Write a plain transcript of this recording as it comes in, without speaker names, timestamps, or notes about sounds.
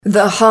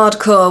The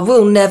Hardcore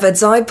Will Never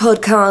Die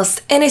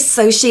podcast in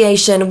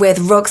association with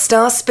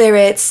Rockstar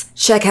Spirits.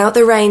 Check out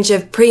the range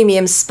of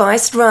premium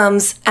spiced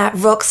rums at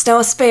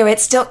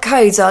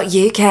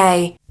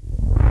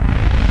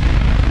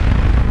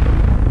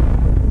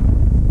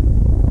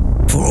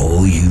rockstarspirits.co.uk. For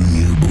all you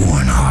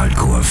newborn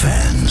hardcore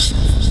fans,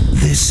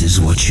 this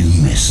is what you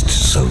missed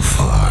so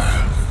far.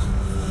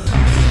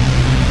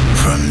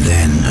 From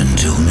then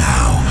until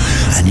now,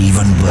 and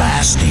even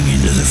blasting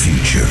into the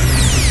future,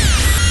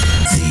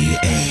 the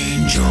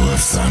Angel of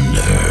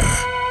Thunder.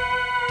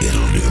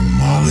 It'll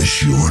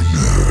demolish your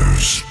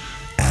nerves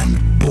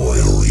and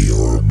boil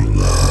your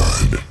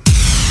blood.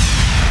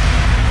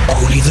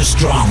 Only the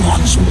strong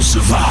ones will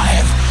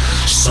survive,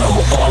 so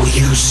all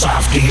you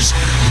softies,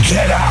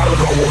 get out of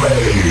the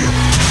way!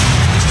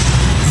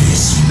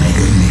 This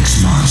mega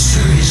mix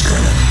monster is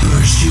gonna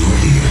burst your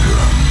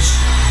eardrums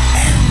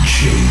and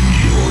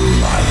change your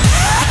life.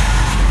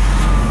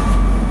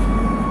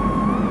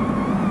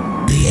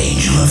 The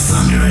Angel of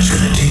Thunder is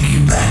gonna take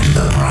you back to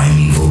the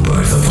primeval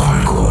birth of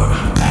hardcore,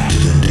 back to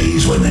the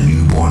days when the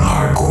newborn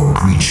hardcore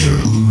creature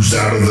oozed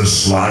out of the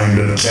slime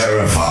to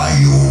terrify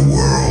your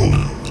world.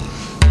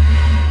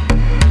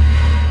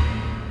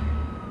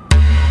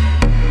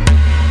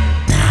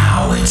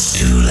 Now it's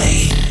too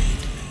late.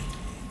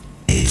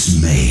 It's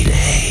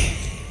Mayday.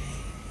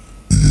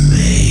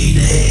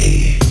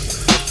 Mayday.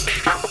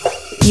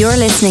 You're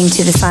listening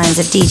to the sounds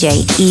of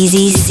DJ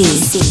Easy C.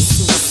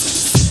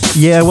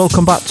 Yeah,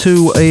 welcome back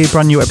to a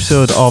brand new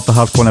episode of the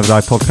Hardcore Never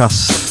Die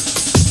podcast.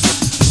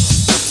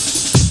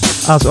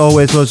 As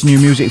always, loads of new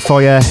music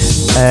for you.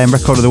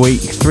 Record of the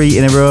week, 3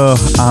 in a row,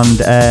 and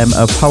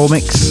a power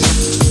mix.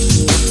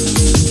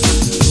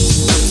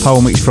 Power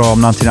mix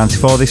from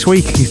 1994 this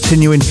week,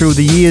 continuing through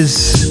the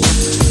years.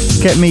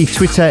 Get me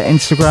Twitter,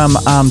 Instagram,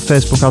 and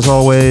Facebook as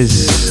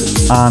always.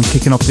 And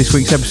kicking off this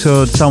week's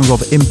episode, sounds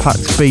of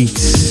Impact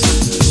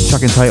Beats,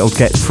 track entitled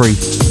Get Free.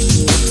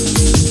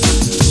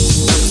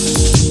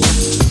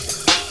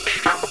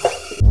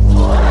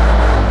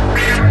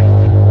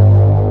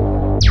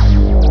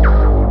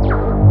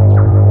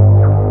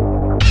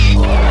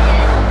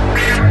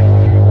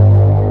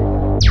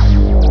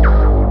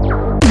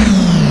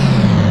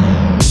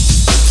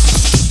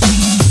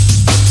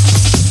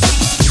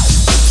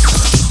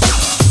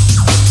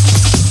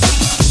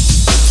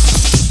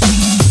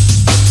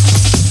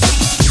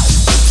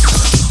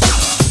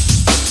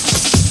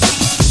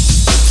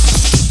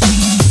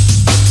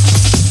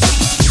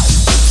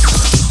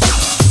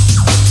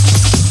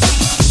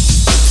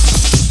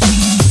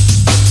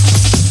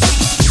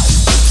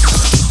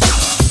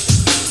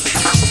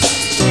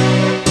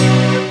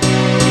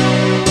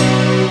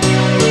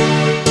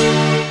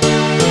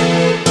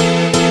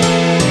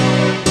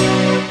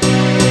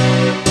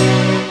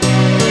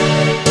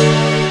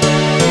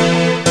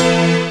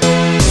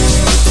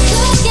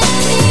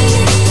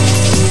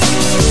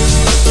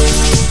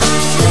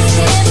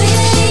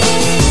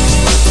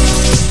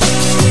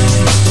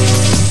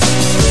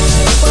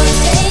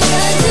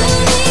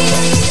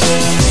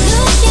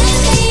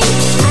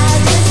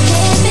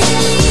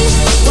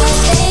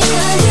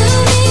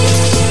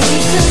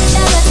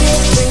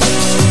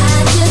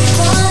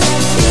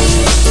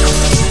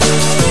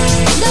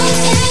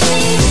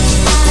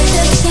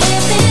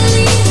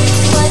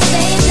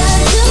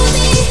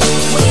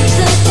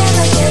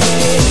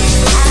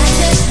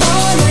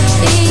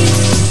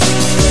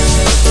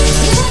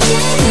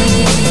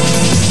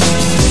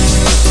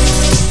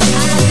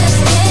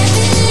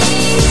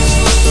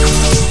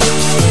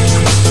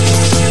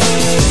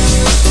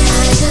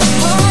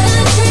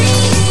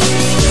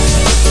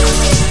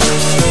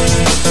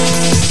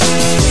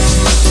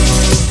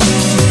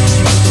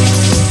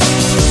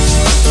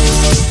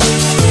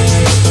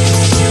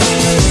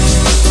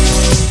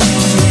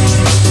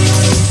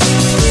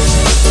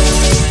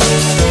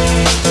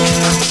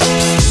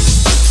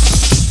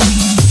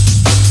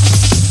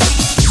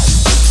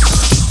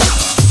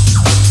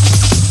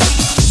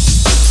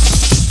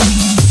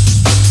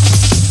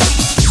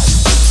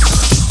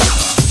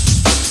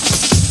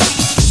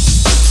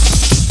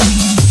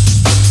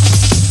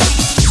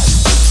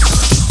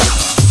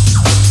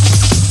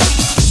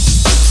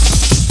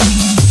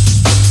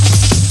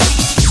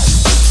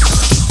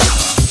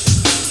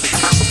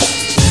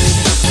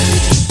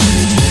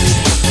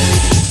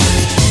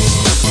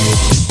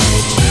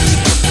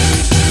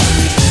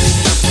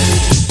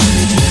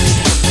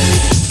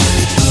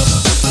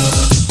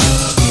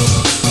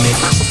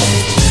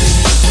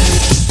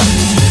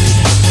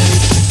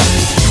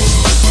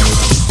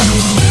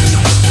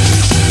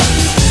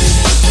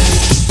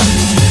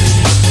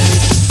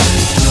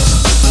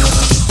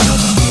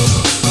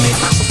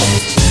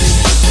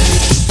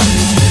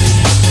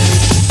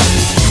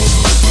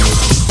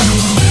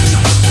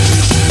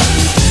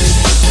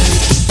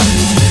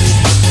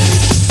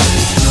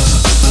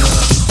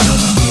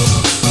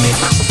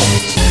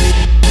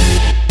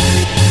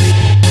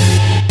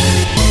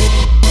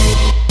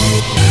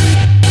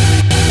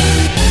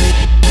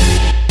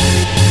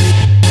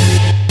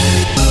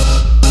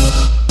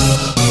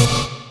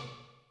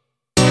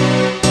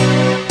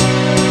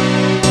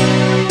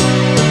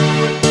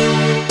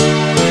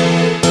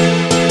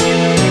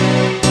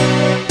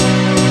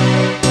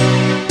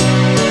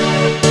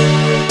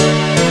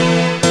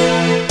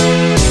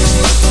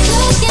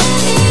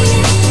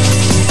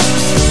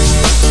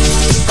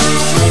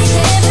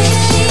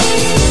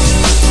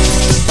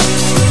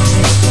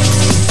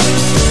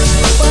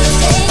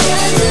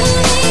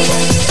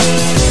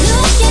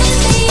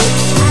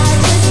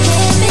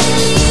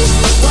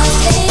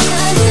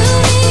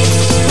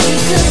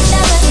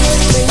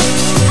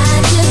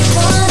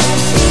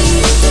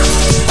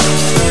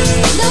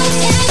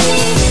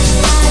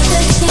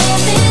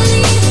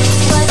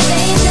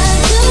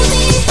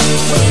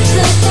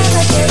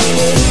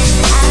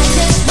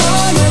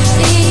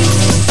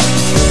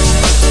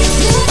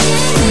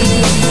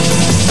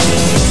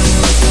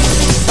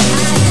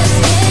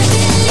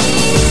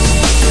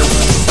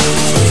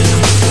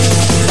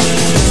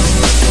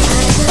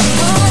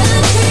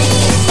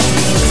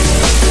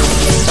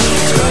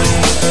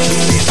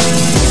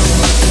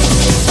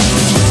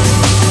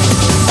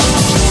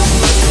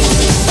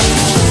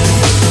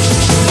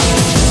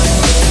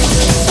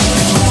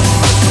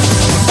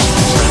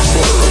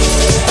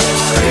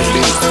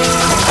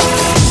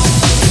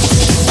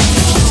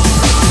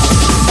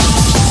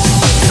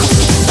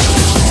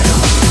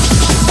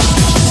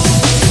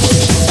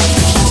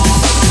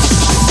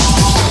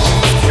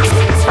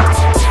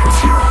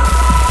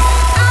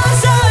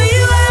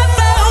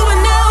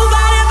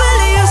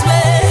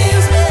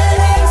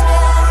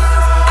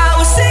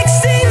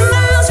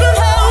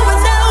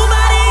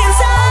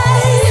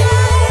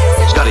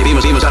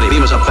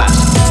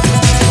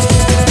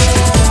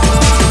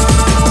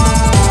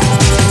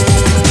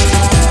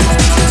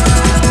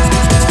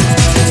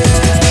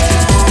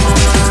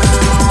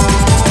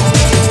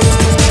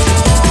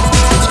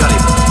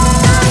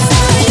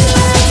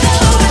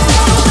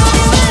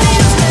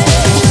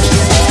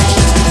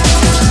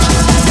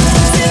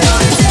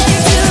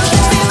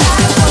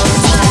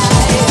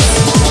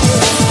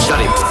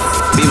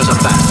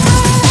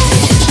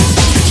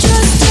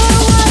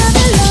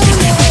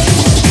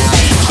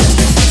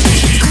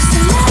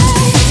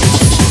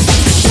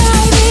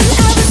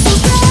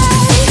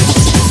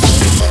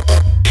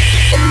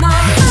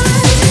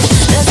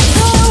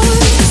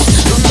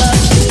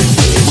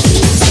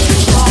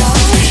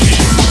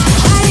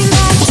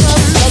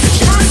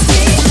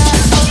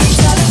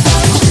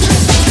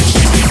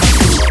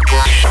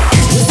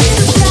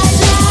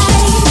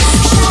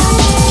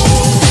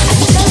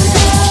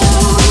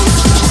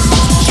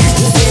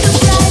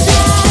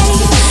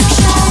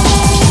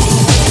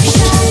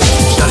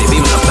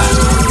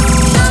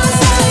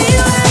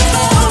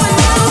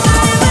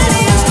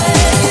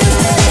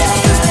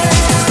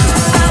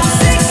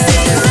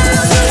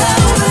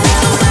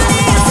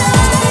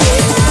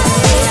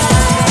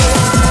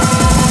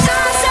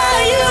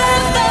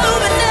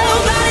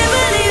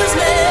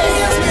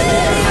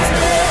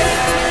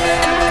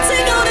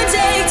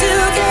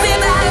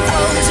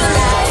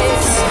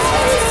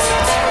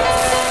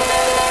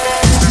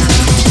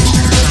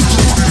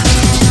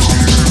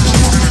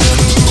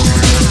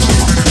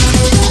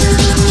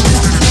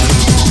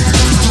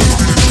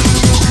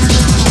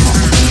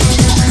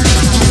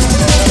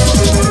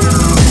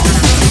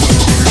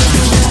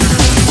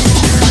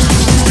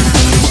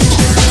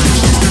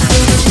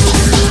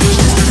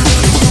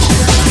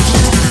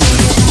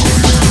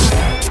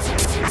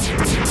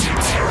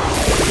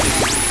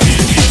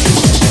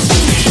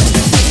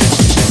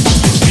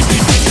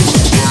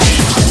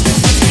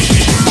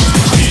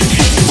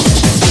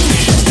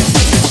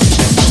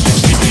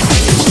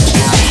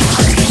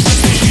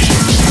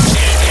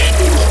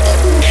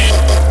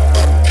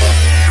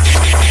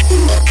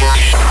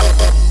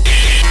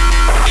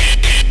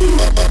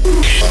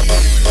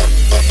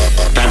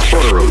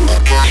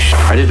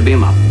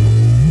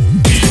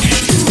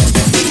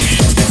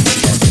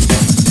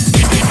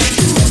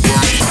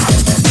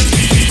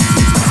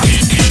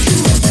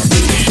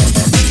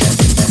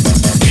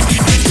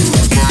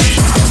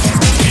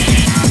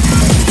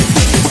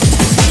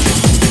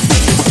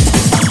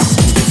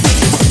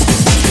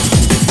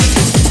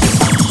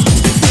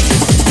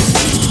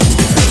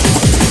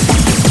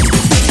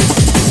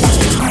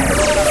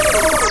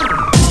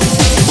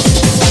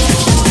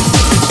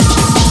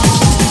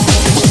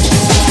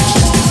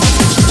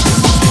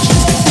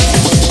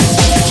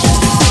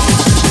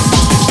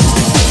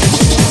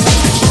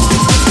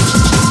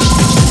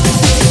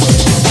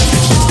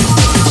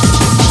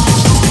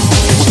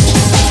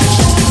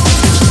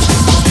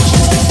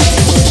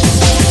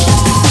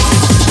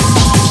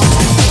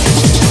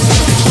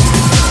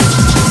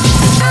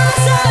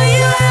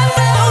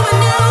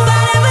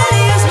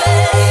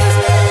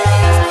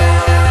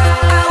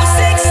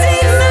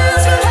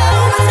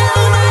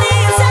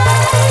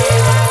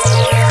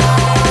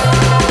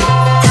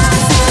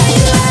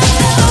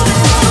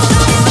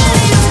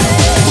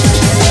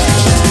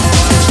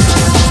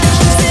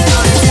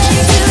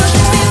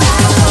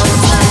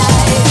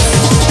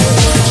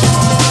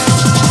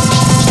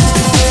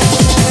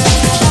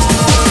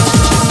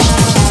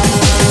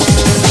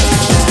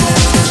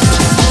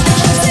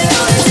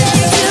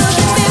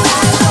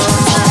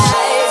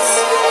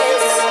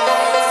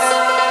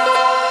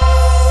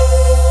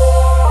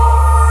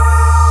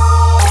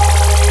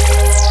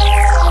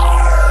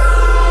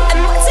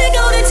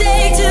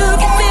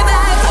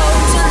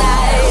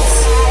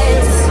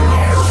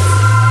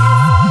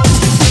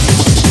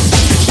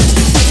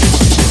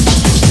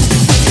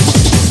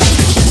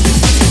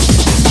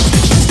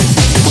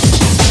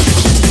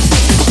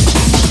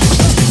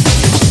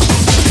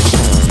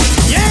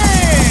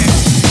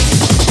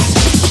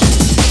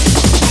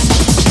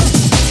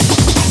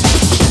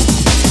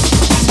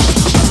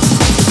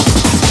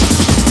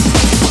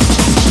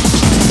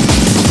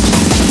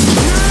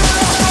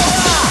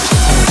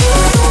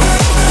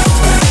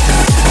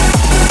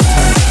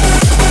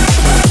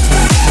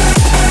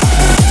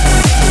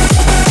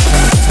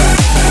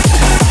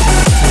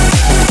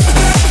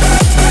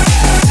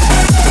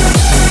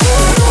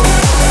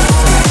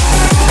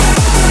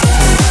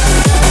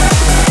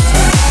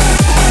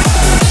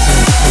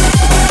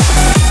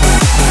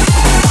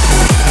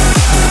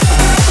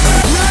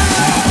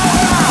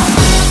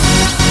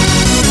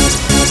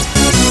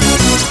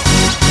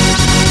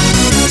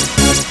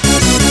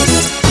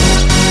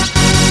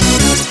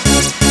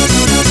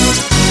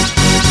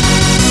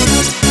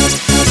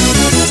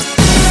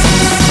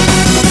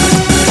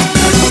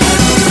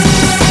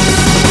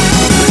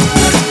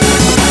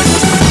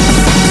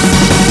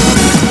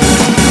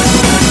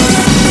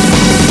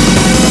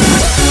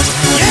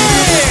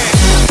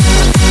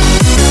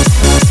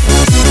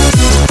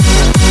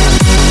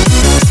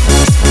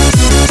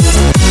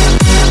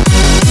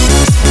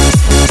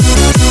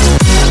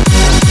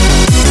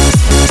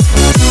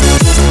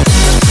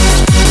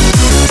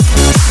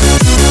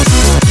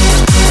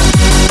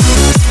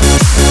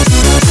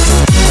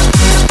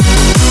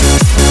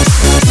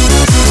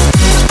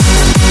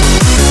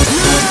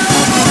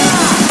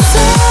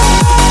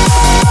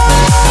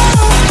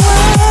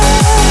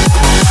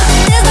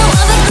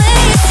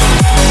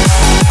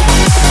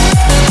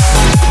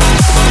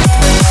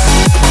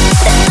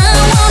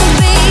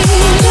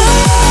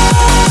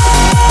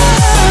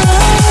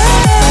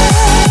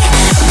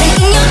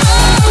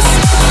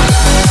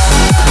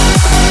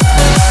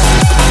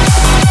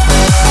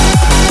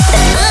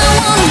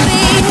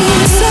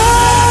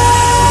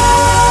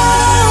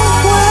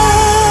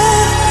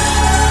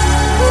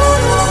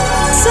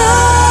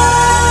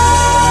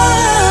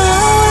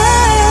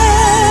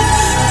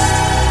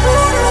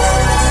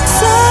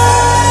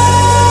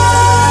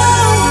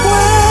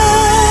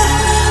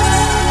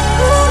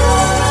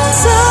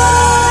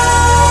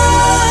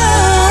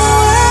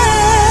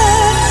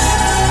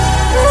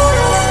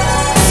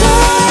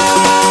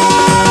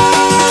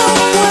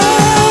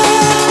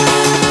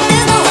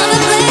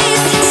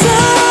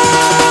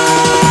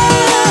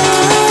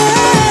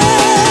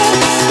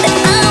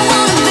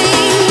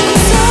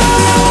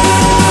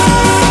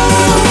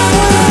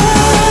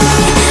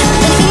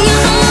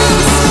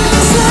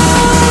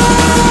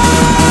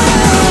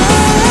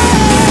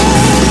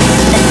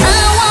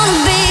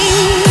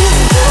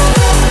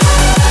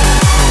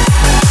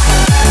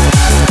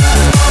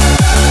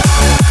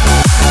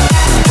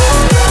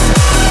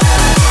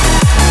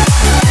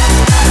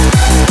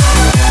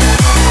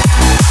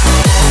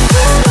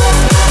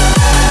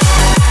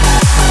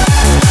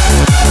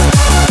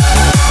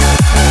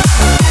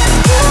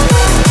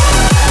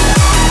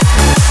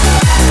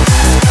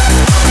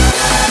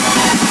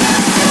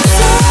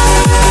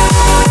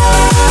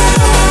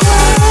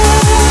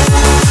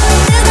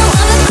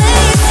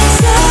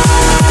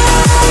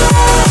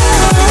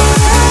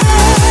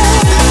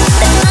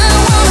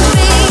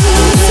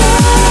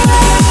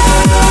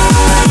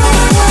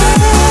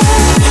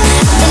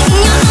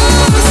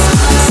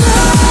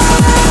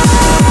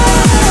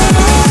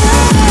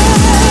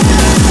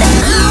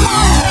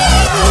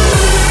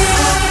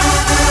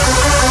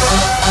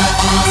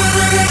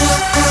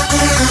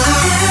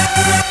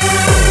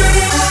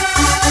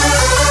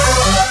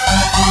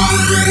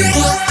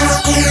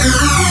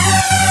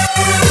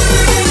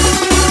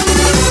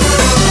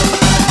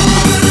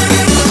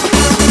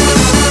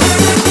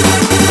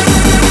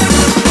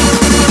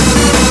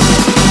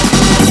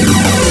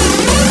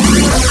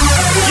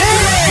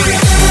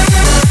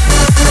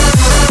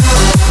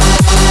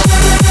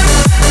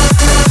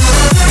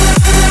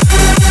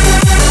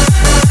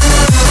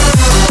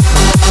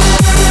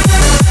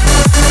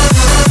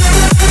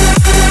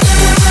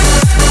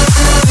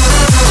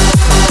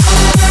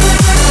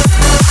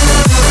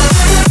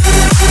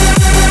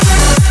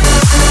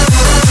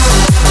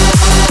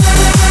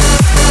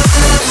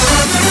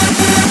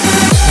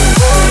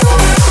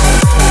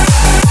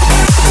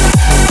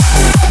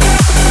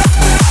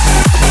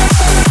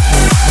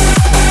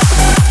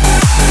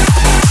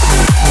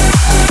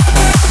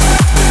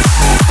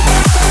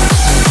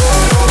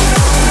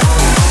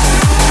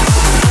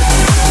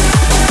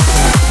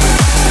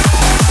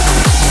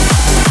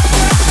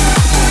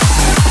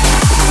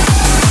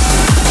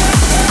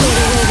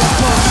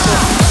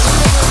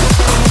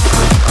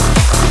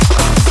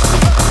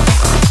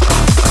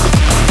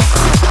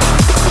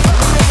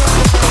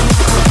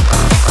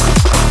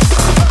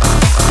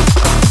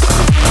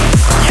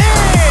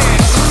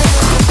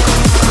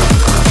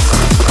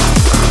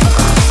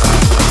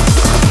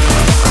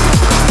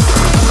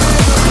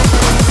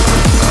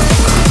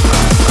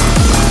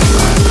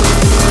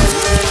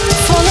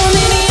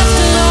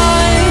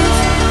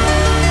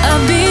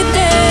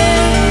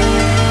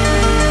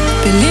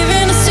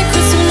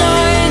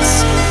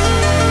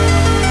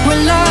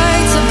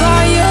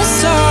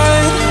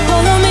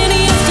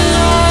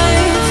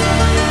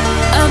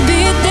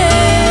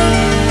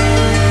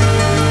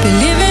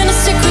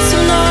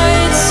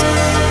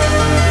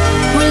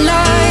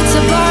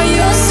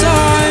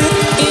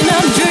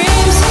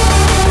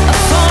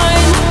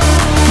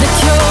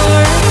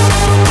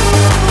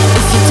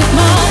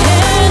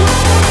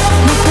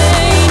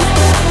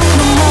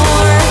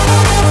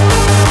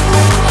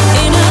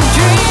 In our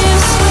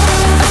dreams,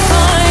 I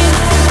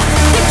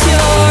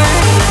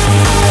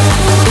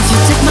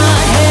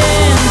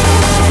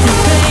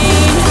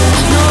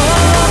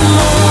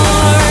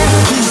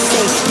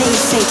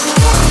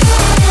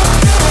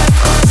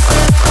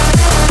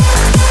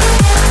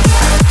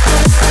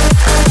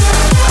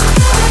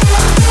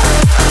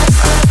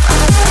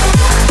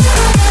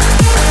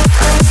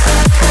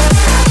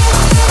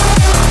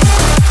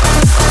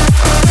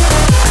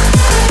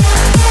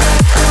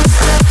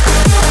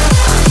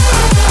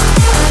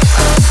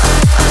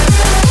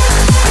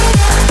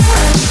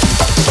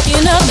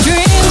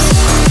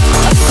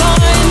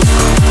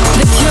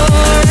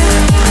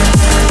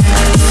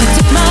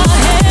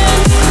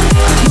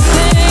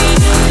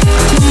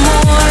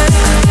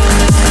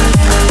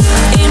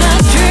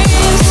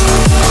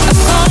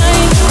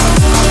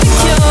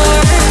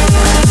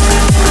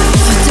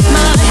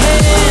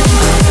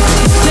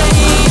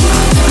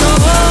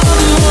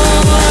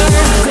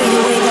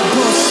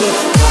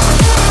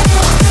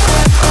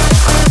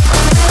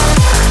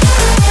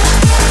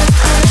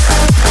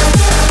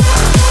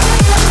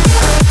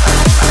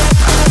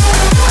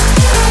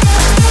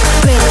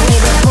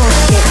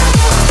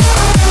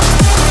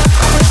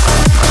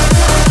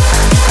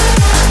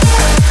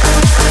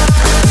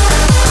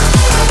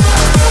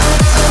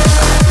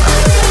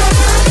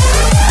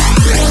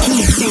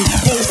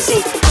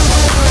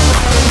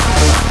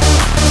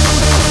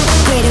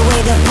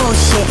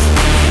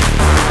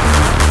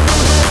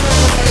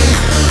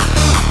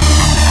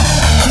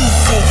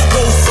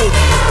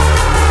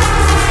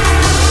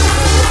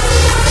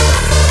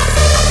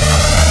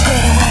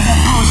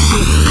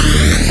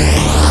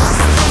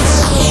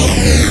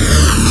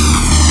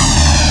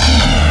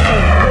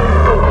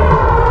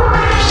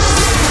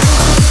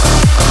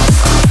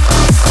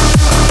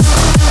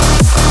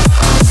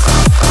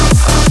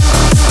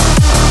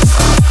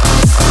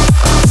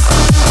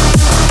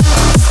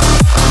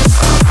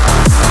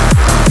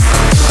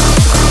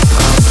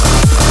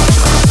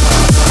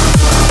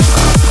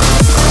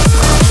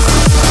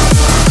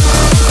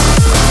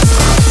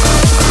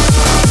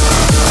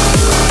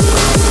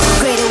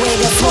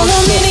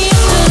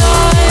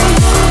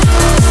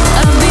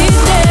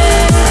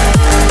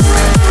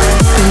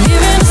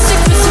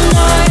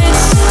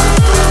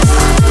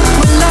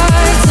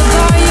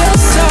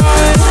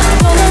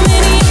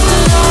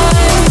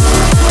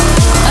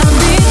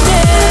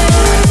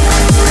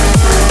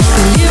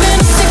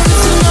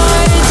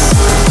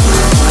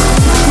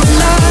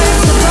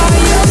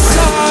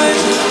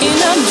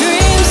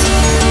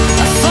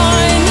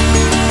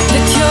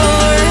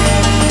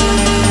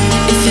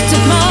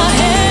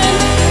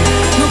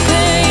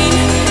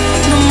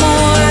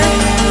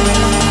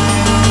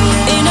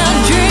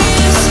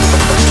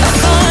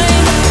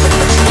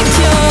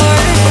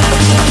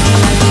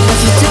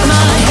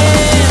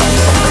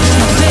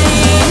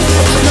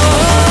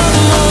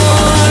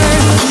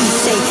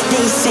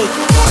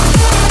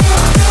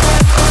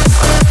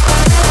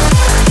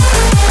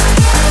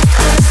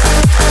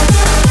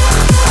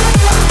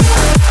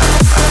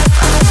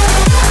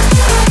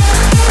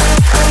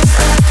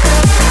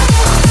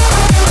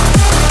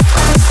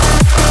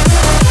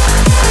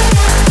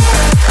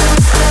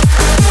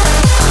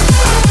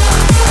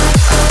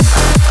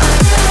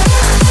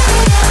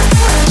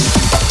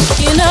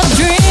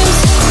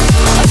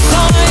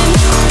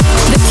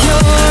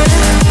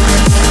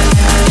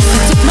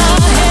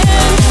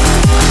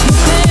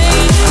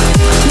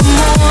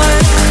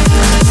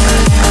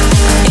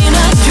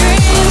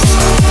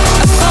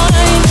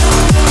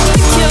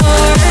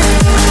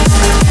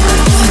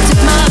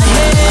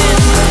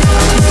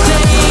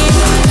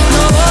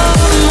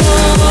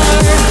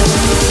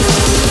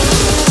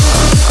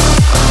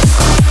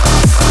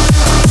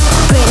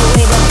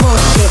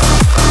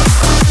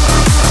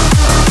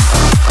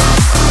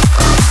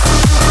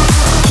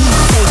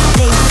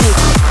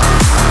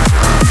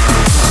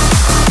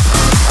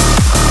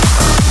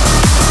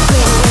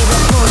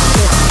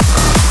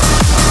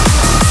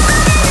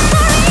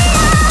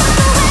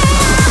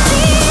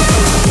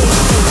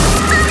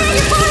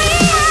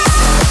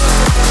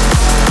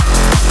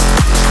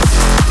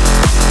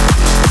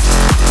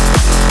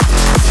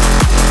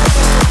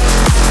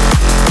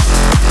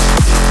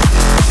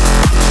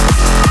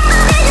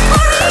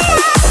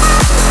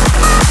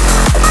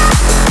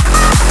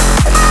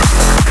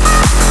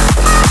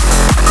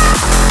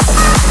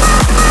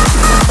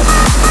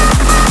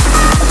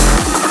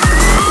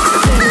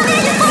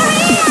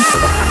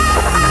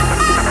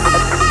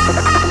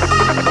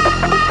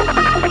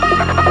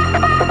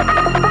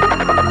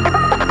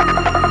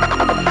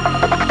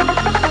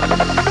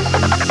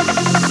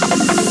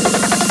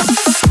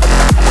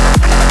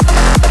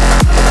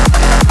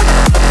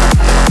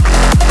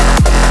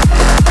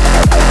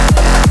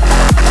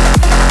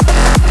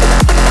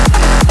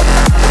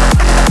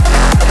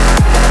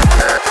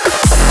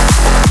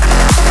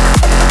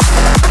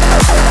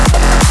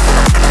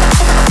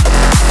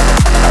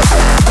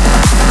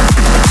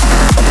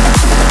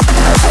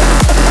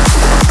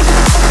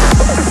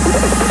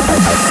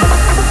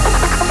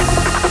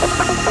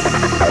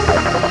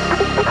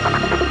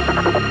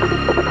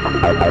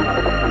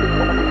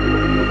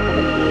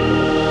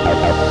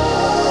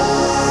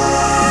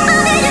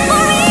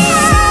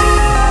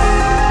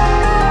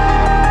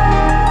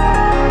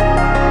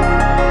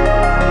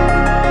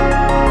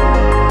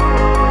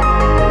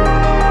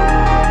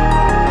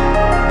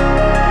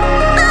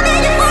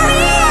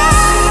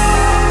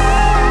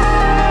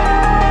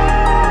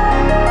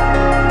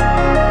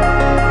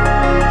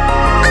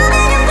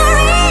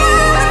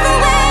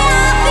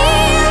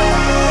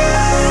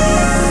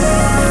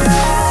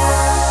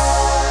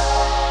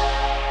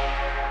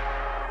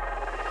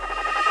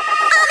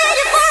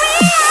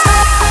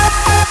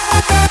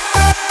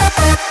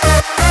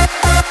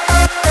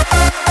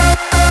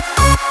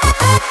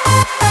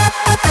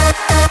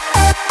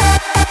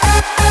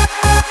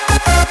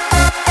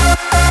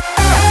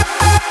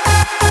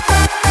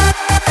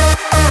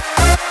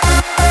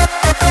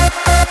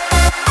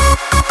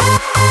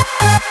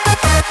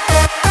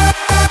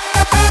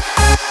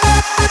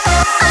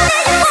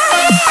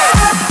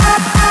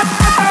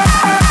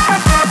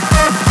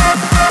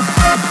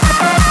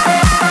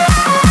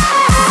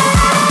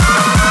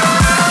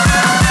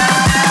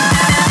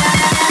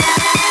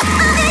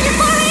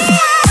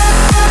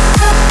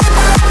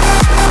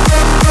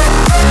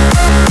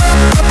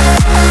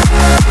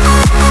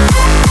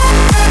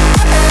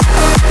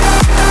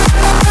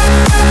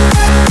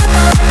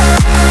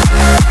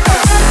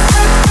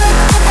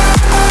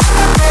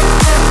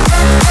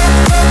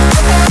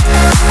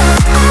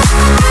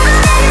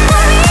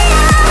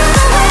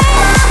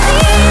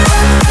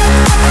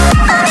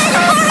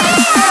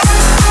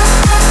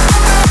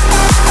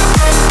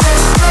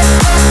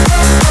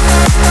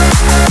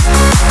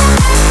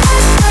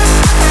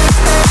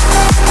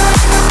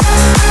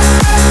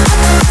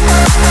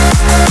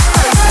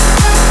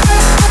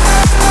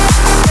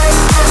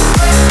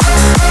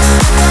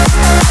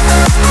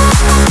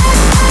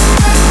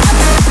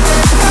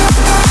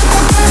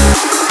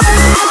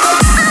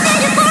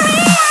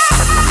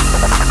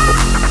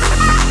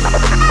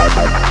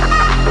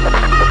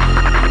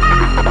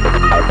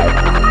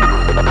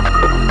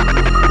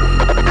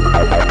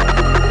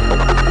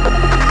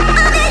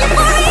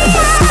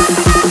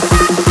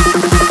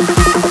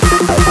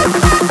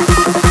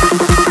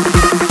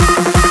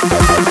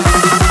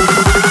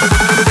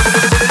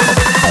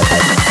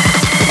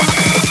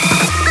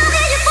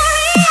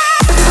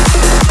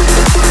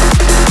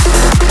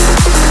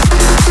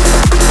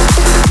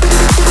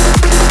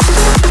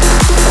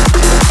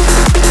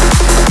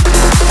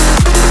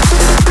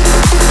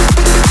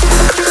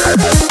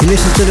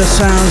to the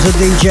sounds of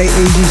DJ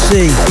Easy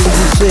C.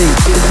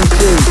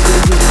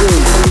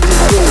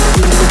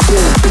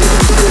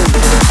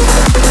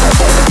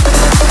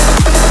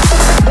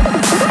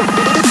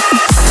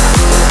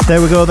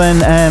 There we go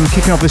then,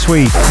 kicking off this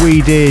week,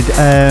 we did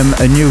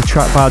a new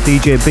track by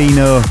DJ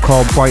Bino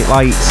called Bright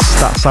Lights.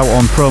 That's out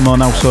on promo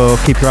now, so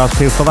keep your eyes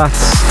peeled for that.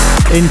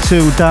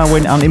 Into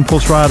Darwin and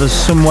Impulse Riders,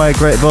 Somewhere,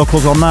 great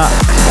vocals on that.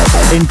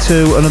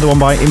 Into another one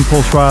by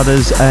Impulse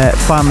Riders,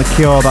 Find the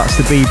Cure, that's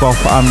the Bebop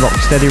and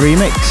Rocksteady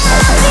remix.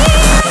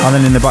 And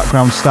then in the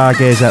background,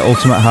 Stargazer,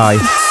 Ultimate High.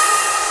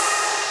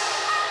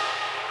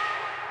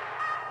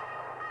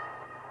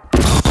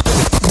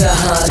 The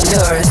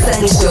Hardcore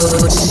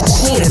Essentials.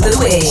 Tune of the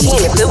week.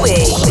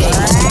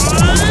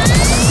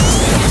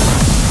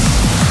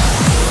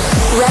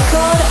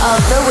 Record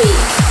of the week.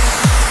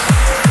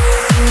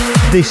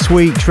 This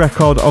week's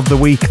record of the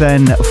week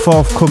then,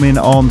 forthcoming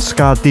on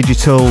Scar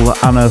Digital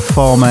and a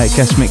former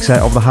guest mixer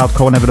of the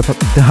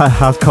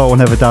Hardcore Will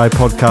Never Die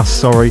podcast,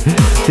 sorry.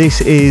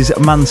 This is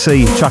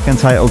Mancy, track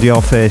entitled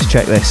Your Face,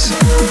 check this.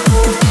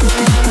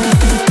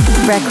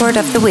 Record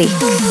of the week.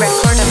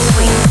 Record of the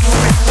week.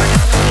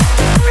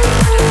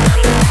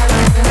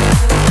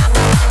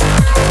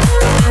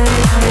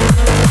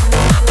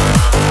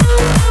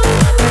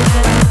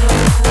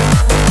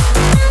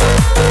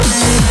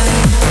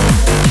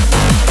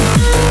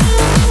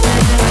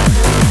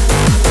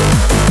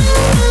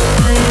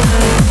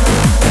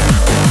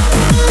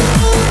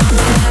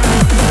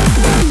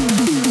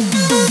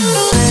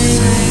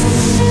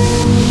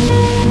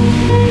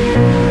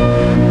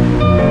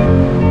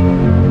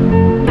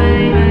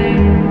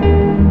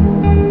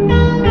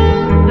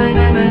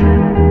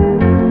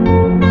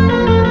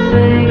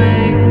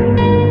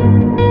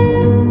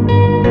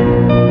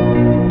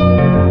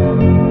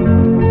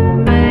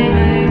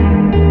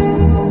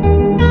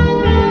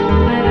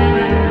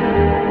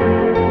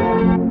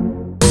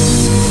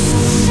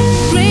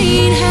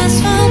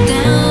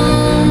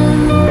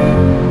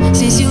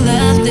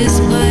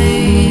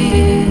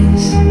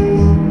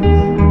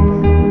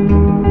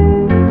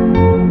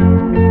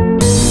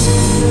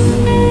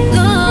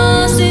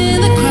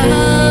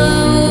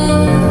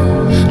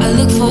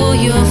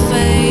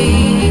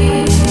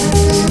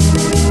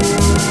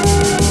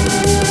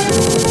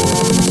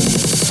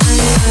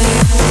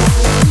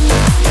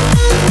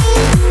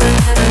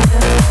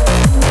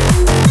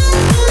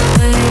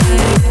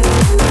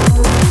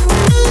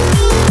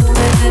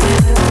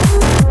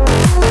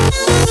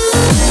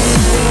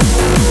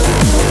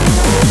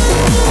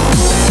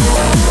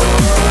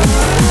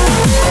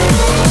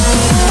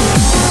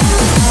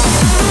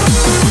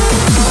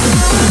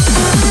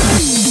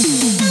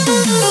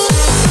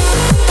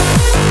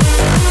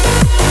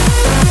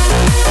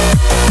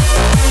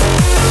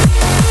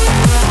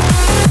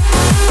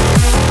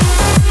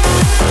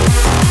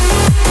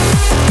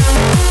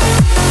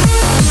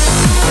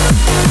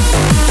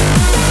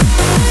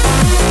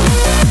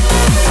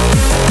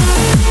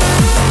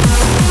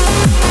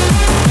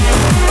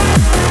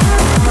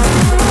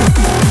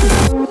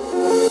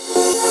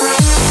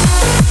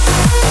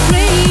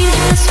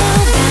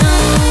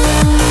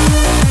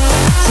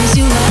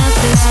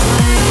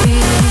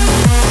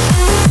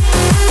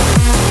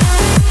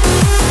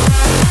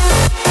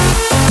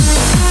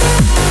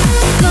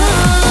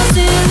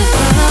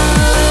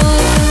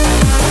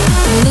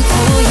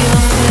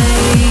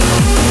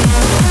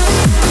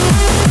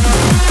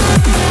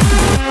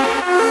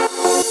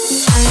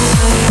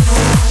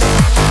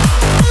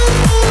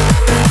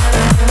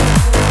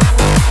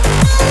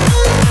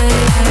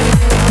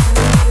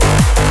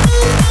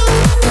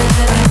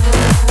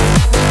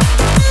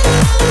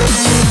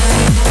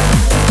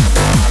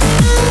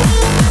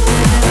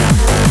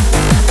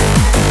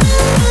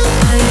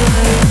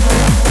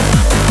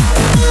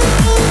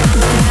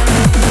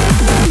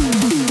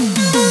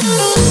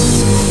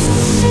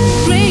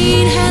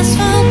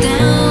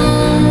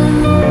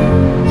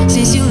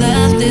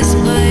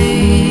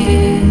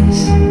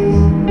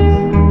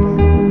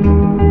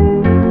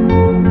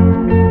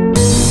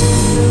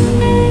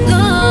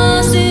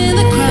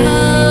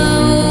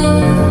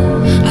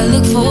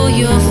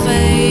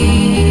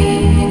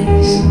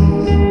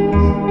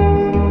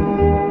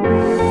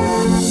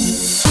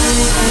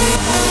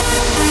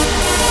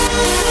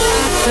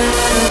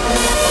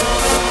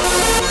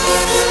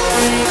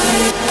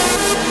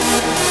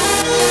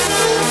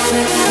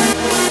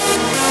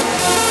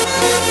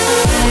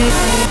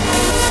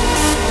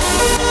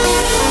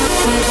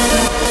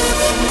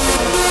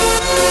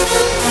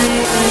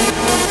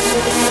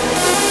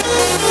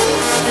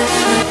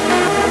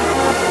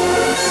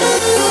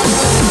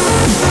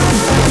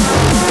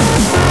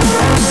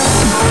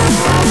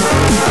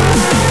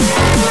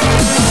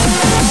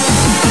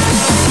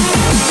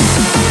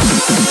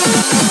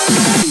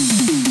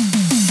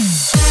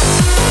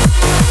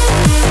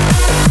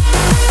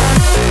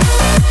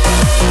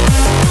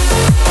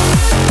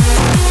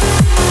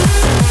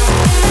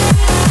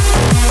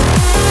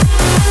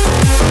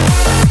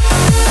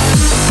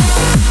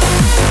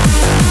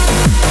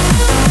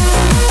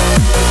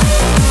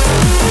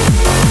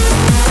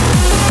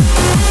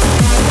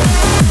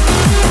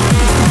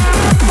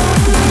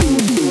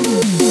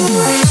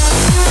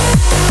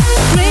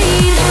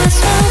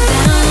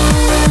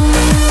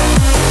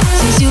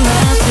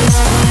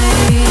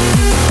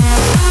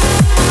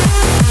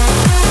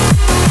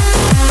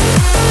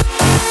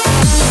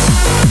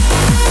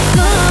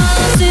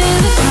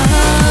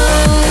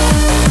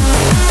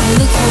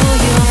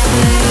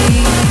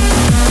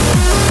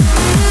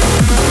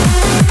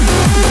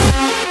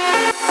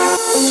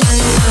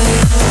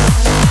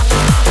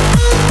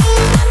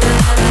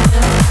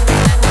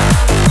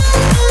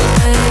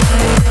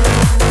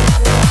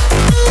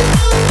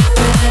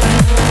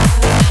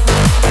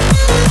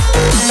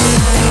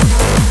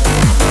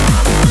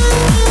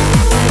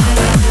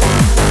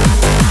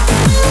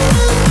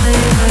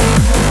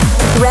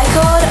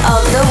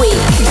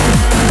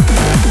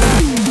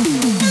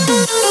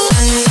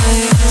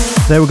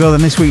 There we go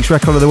then, this week's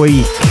record of the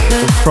week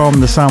from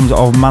the sounds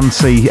of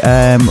Mansi,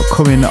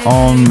 coming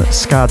on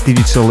Ska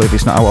Digital if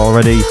it's not out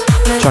already.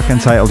 Track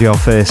entitled Your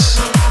Face.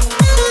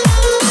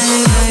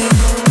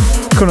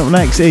 Coming up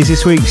next is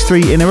this week's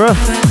 3 in a row.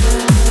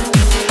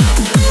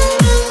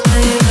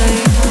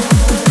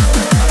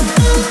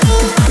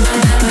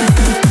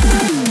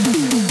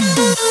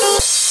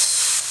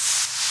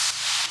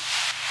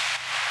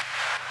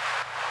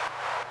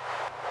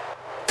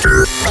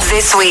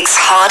 This week's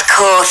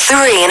Hardcore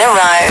 3 in a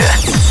row.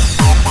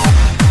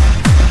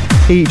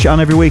 Each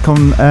and every week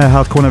on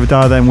Hardcore Never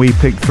Die, then we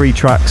pick 3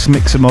 tracks,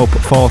 mix them up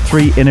for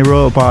 3 in a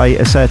row by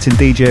a certain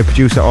DJ,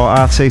 producer or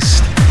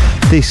artist.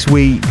 This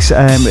week's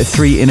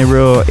 3 in a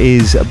row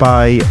is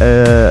by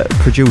a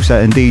producer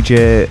and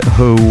DJ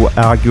who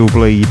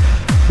arguably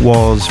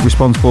was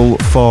responsible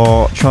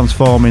for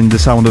transforming the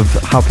sound of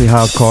happy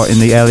hardcore in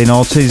the early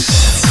noughties,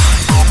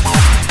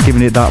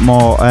 giving it that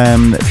more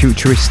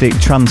futuristic,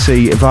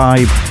 trancey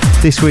vibe.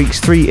 This week's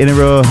 3 in a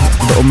row,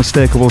 the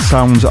unmistakable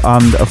sounds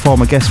and a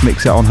former guest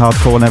mixer on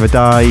Hardcore Never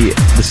Die,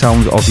 the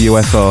sounds of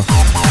UFO.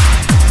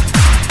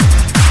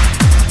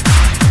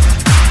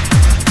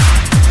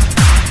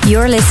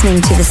 You're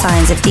listening to the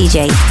sounds of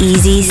DJ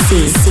Easy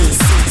C.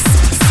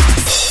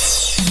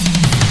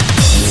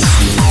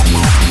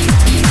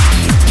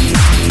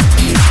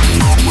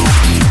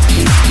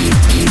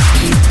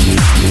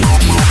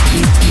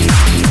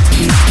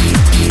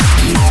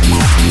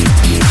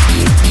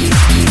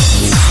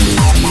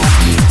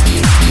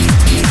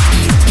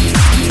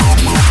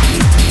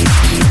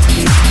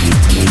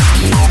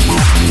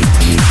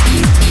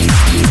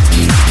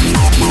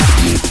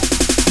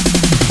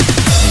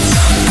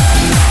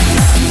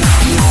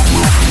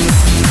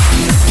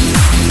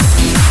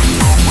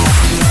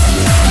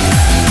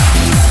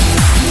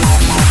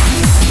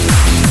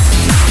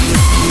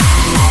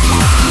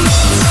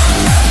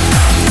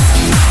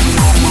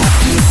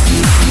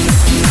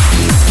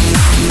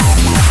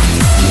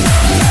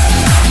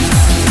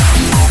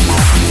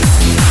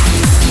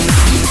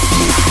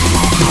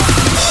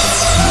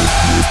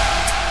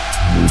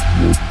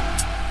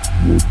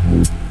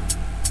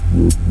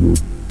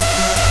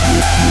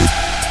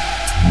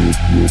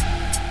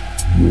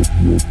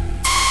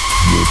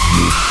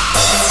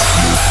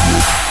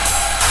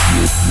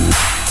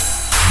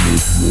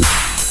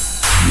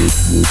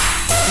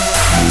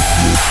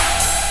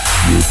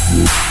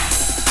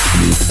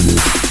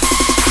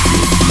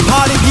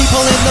 Party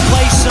people in the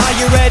place, are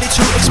you ready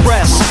to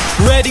express?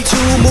 Ready to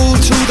move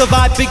to the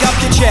vibe, big up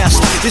your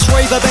chest. This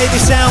raver baby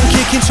sound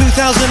kick in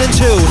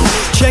 2002.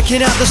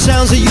 Checking out the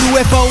sounds of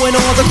UFO and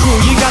all the crew.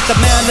 You got the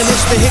man and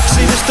Mr.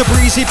 Hicksy, Mr.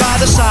 Breezy by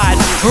the side.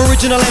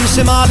 Original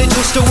MC Marley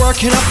just a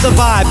working up the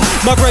vibe.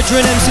 My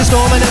brethren MC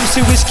Storm and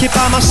MC Whiskey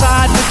by my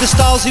side. With the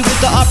Stalsy, with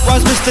the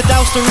uprise, Mr.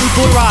 Douse, the rude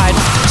boy ride.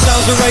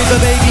 Sounds of raver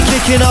baby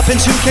kicking up in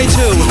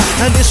 2K2.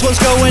 And this one's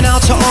going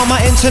out to all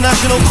my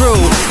international crew.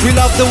 We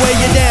love the way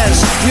you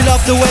dance, we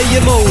love the way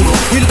you move,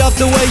 we love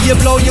the way you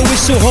blow your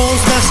whistle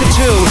horns massive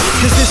too.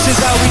 Cause this is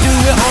how we do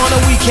it on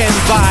a weekend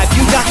vibe.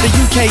 You got the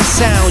UK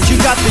sound, you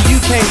got the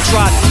UK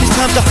drive. It's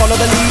time to follow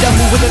the leader,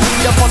 move with the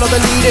leader, follow the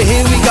leader,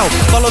 here we go.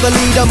 Follow the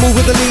leader, move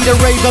with the leader,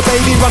 raver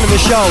baby running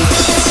the show.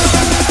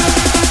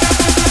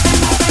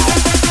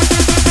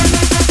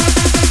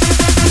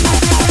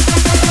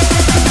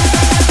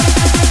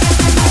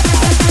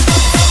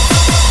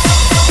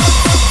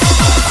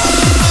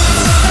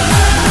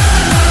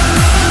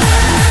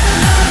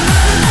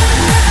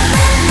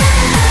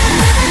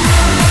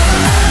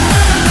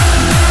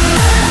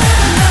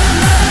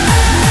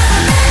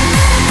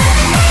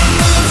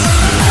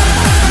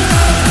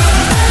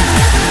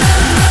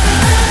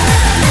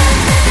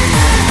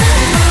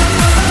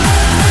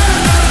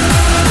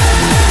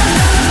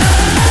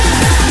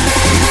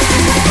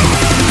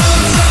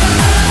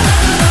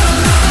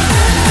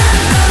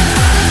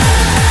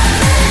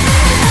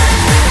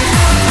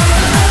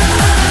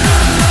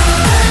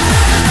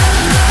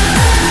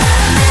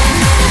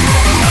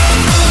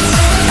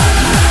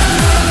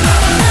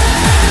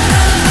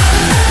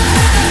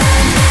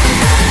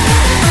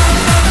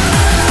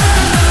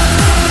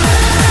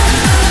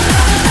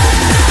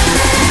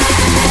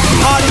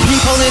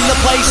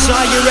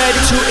 Are you ready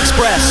to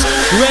express?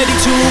 Ready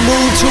to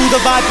move to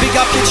the vibe, big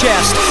up your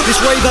chest. This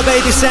raver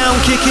baby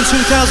sound kick in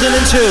 2002.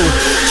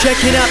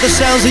 Checking out the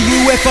sounds of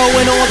UFO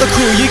and all the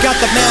crew. You got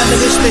the man, the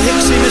Mr.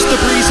 Hicksy, Mr.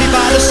 Breezy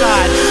by the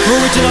side.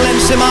 Original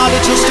MC Marley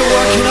just a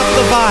working up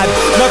the vibe.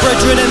 My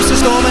brethren MC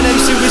Storm and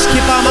MC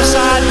Whiskey by my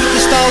side. With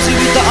the Stalsy,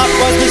 with the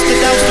uprise, Mr.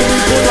 Douse, the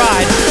rude boy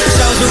ride.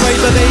 Sounds of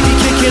raver baby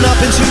kicking up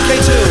in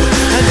 2K2.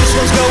 And this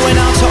one's going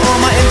out to all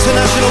my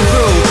international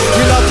crew.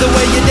 We love the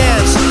way you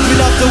dance, we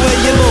love the way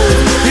you move,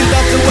 we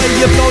love the way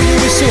you blow your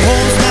whistle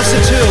horns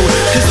massive too.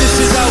 Cause this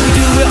is how we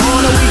do it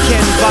on a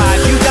weekend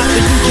vibe. You got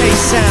the UK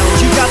sound,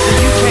 you got the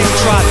UK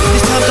drive.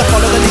 It's time to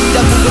follow the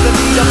leader, move with the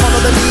leader, follow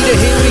the leader,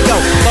 here we go.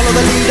 Follow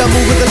the leader,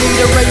 move with the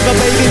leader, raver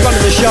baby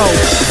running the show.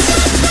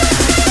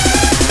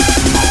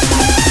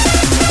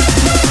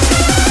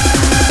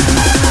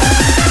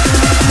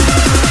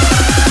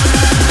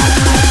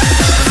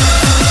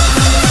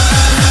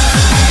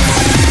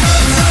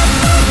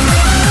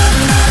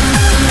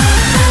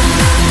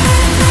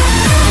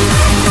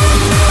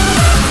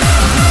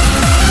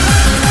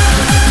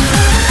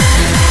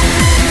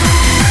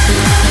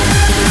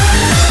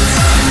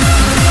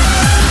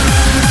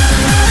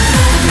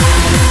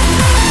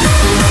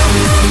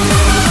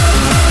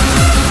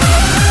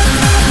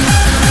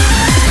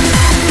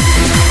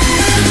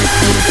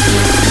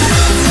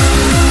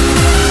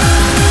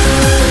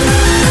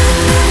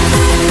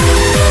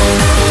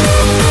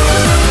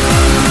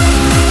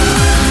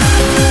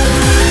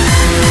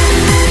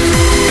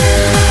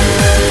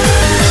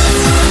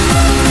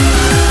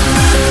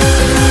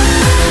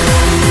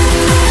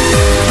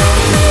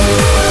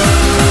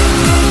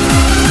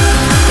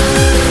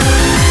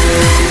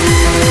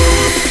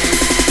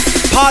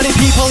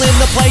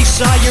 the place,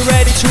 are you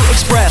ready to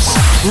express?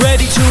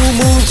 Ready to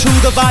move to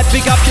the vibe,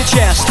 big up your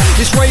chest.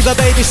 This Raver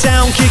Baby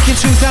sound kicking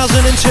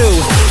 2002.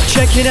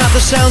 Checking out the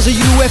sounds of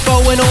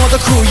UFO and all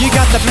the crew. You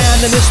got the man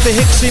and Mr.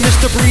 Hicksy,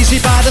 Mr. Breezy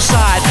by the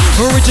side.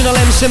 Original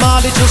MC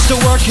Marley just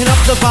still working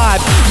up the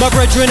vibe. My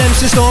brethren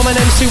MC Storm and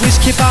MC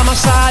Whiskey by my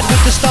side.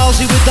 With the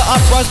Stalsy, with the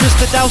uprise,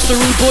 Mr. Douse, the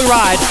rude boy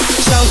ride.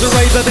 Sounds of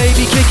Raver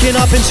Baby kicking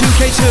up in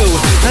 2K2.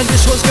 And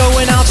this one's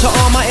going out to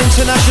all my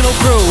international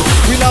crew.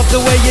 We love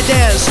the way you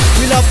dance,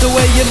 we love the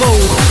way you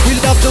move, we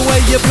love the way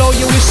you blow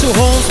your whistle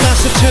horns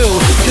massive too.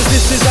 Cause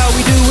this is how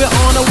we do it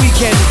on a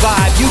weekend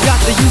vibe. You got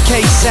the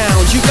UK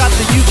sound, you got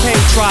the UK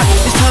tribe.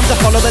 It's time to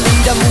follow the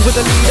leader, move with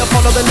the leader,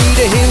 follow the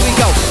leader, here we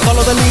go.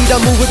 Follow the leader,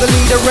 move with the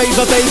leader,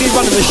 Raver Baby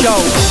running the show.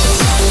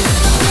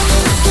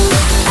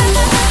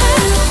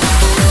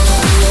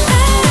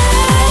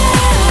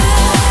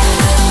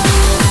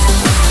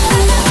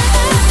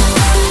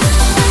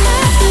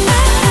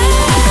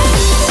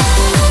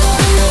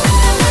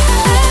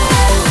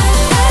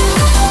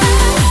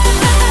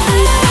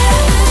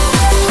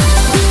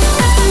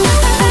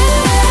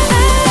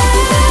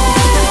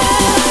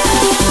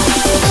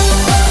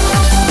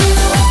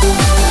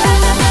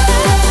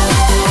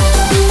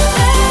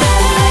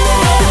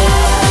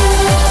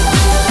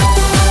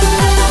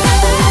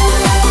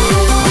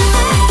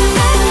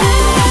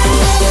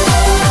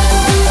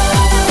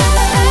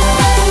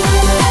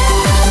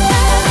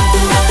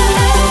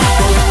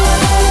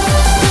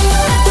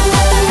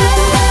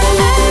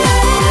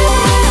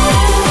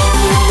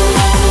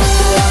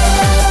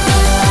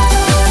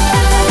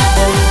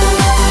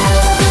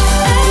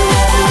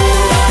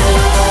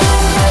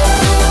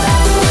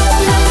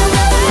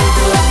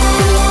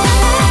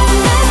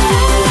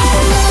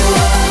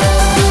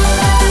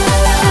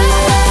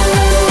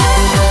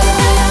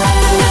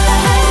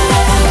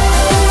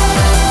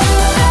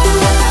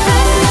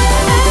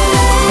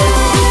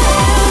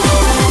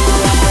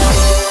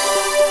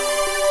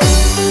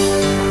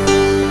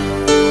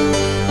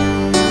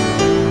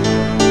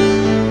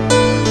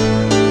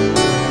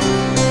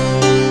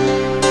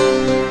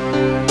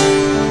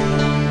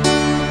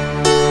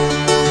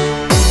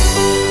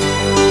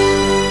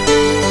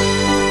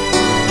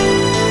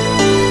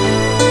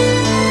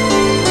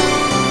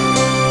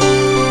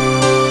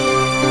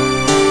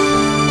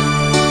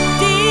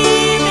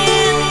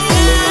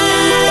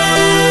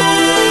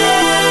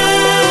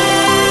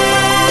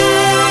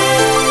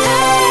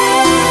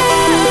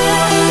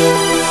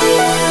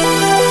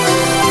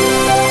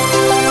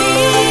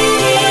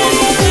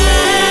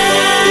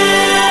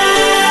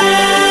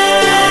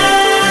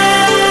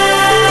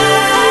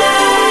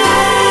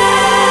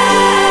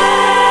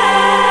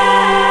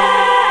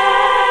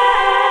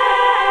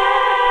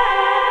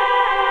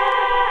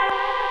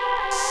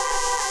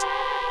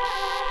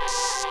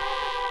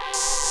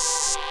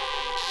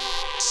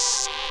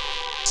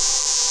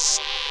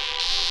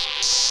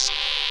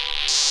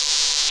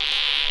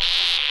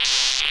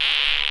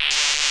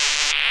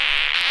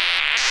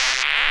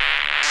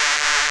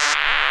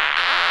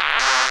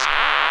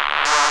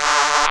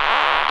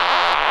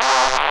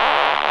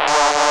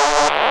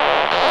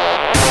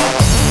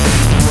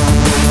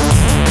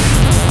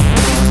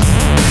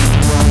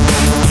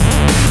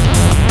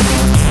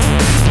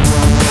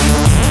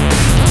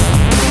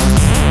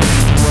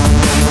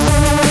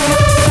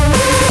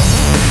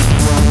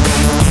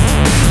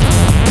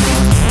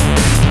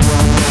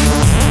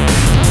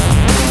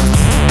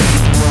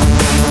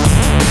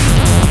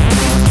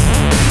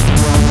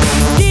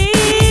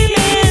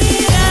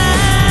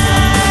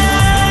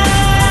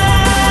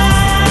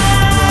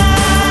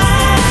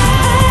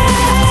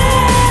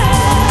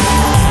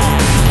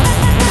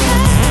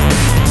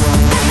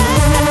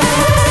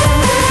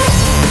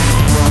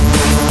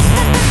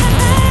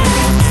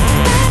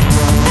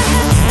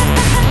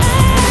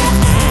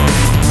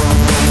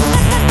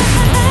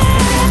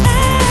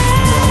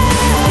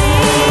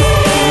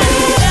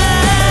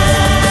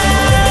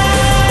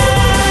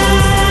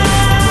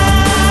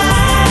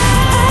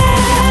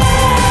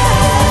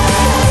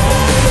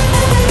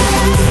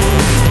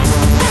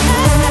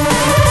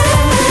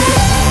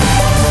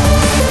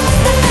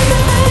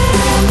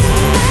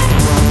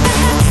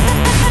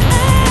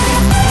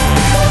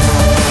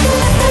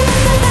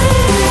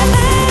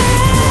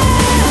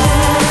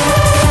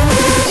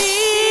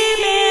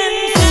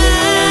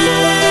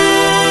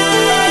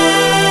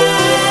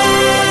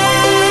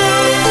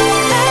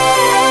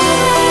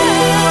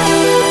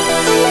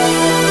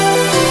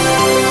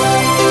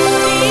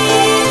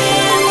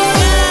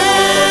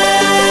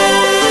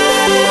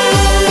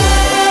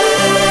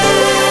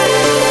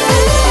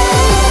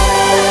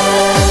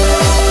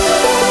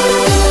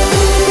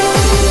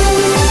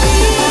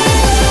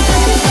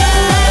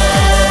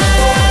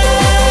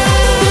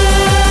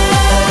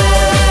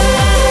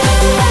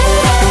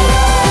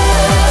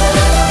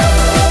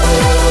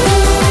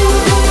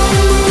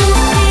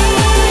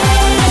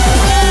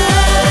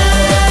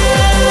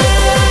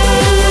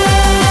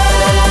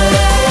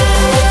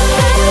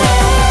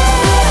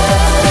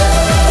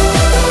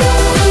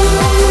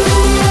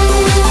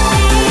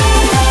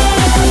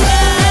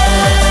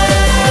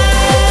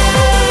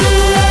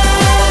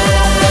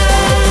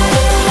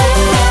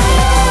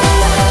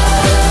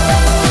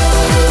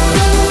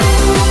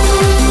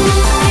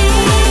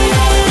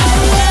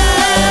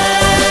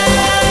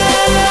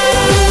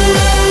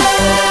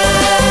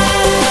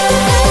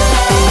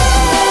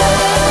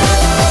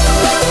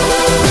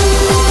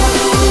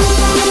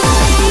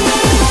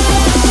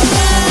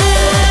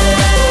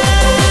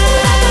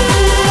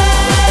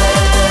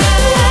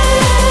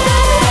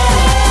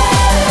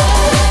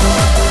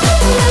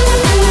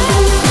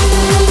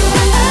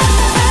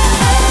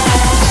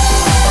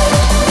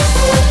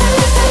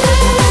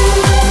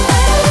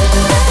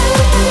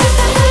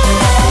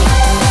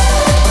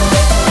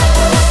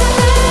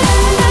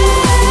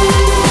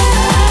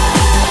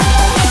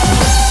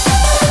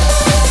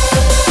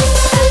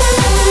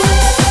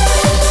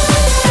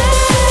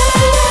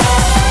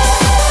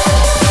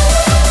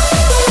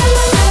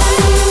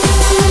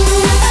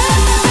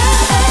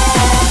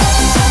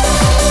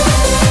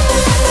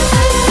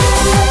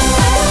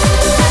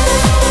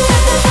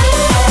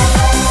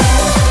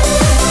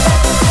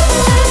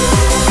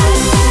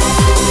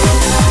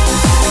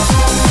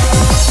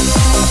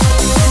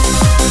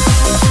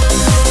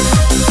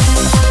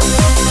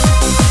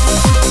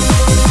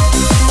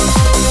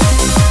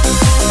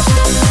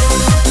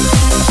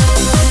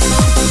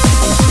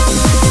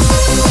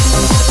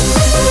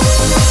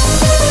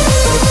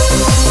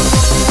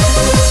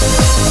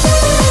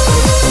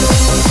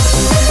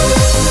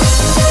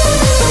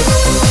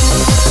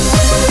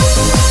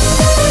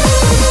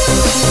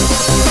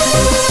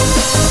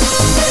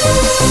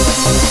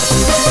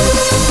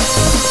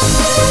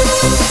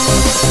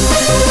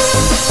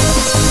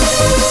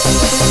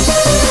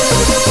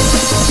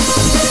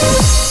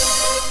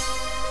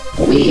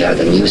 We are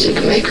the music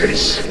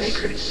makers,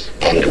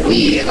 and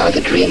we are the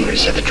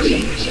dreamers of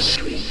dreams.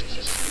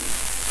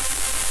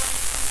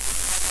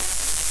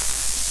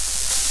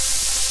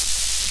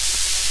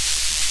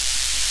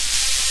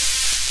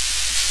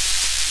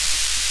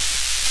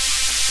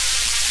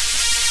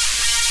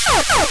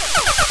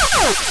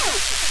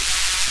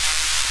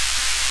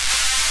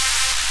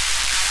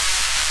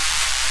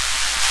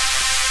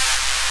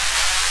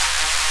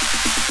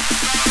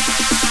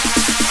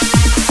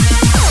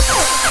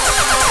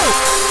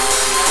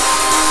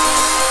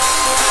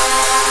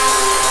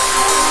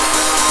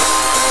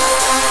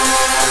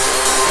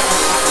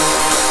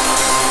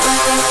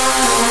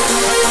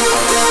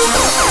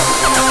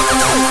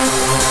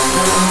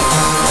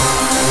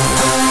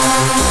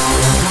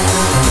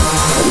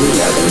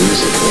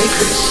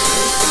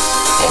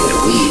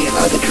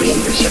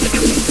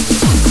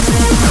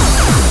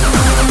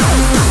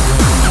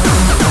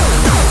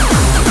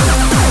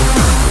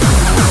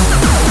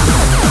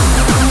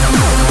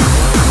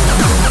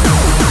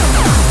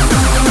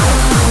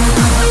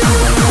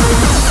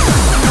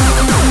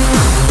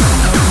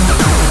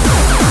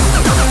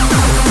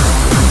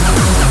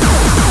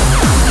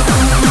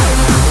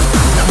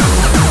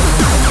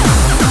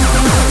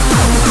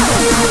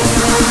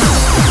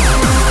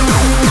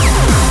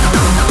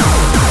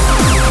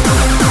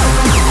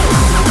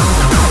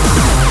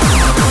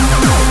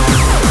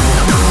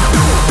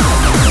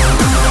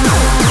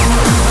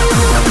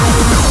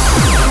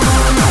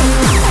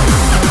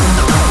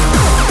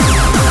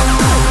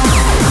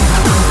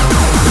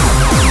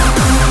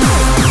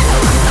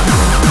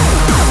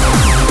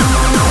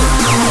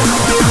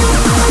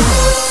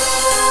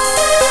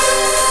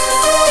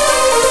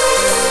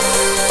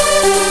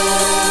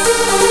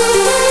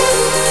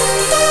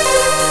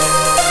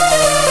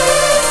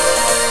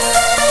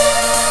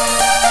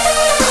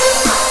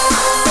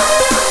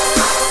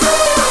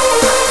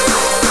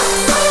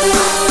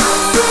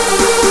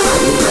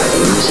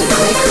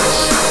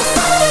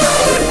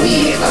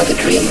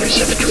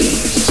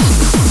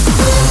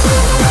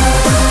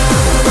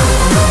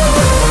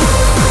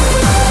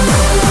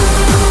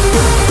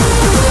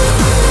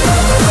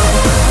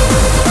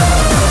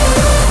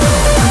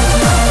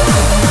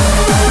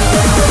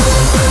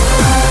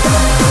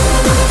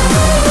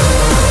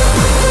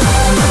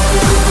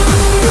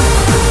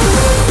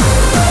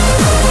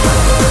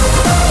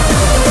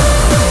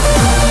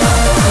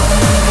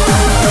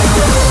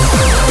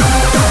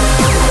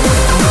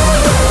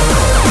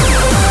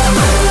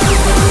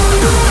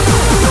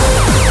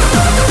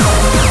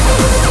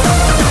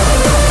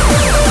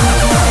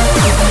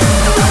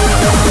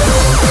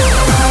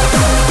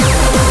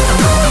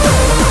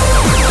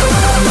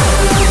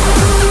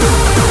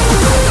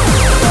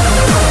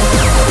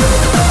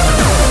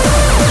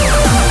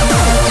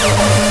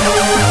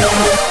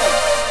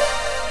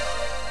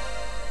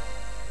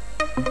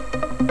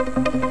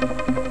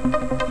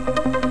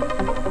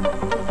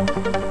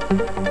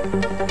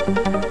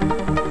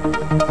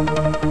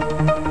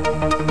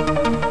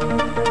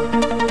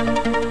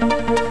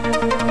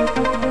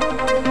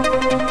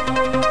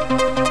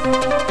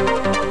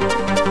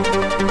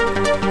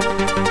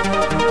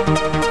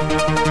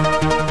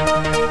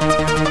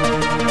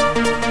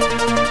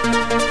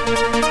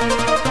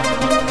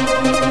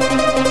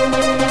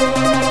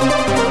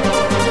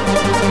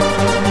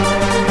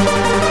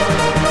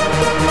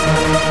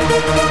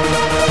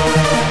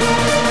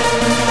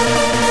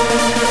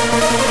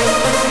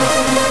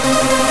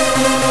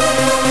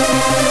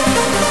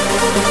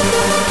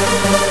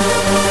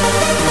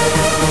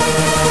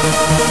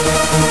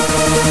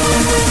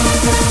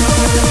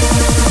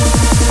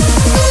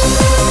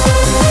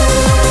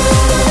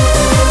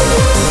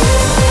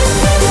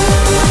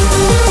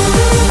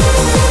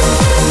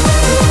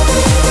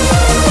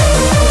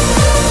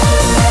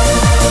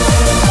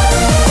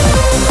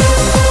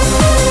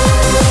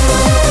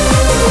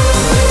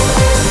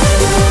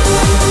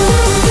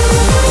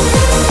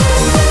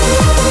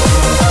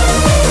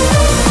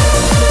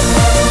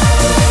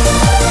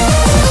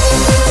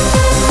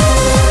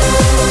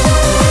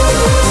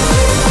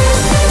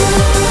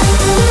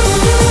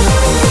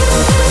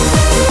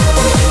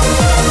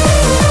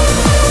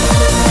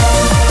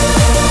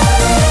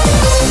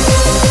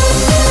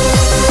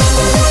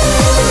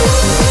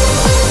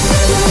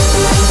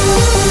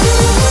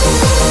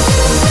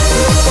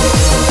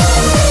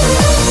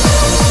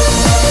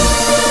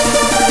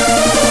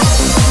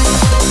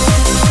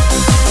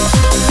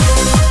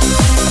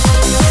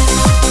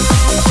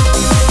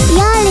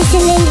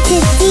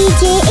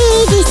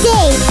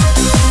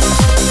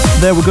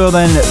 There we go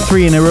then,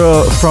 3 in a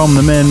row from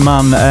the main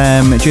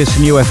man,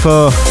 Jason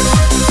UFO.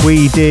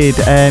 We did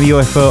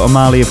UFO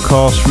Omali, of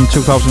course, from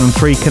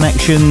 2003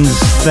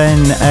 Connections.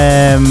 Then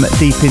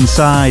Deep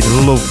Inside,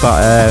 love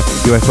that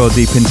UFO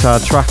Deep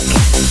Inside track.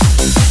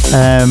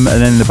 And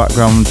then in the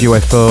background,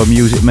 UFO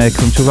Music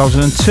Maker from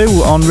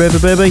 2002 on Raver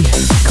Baby.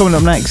 Coming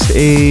up next,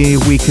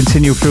 we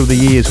continue through the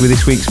years with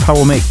this week's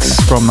Power Mix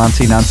from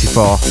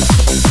 1994.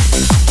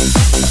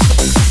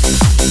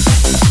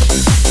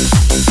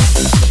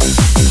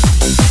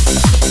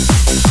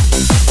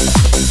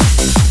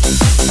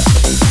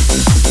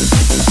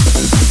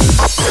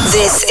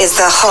 This is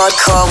the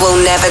Hardcore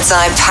Will Never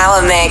Die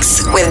Power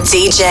Mix with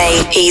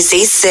DJ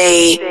Easy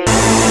C.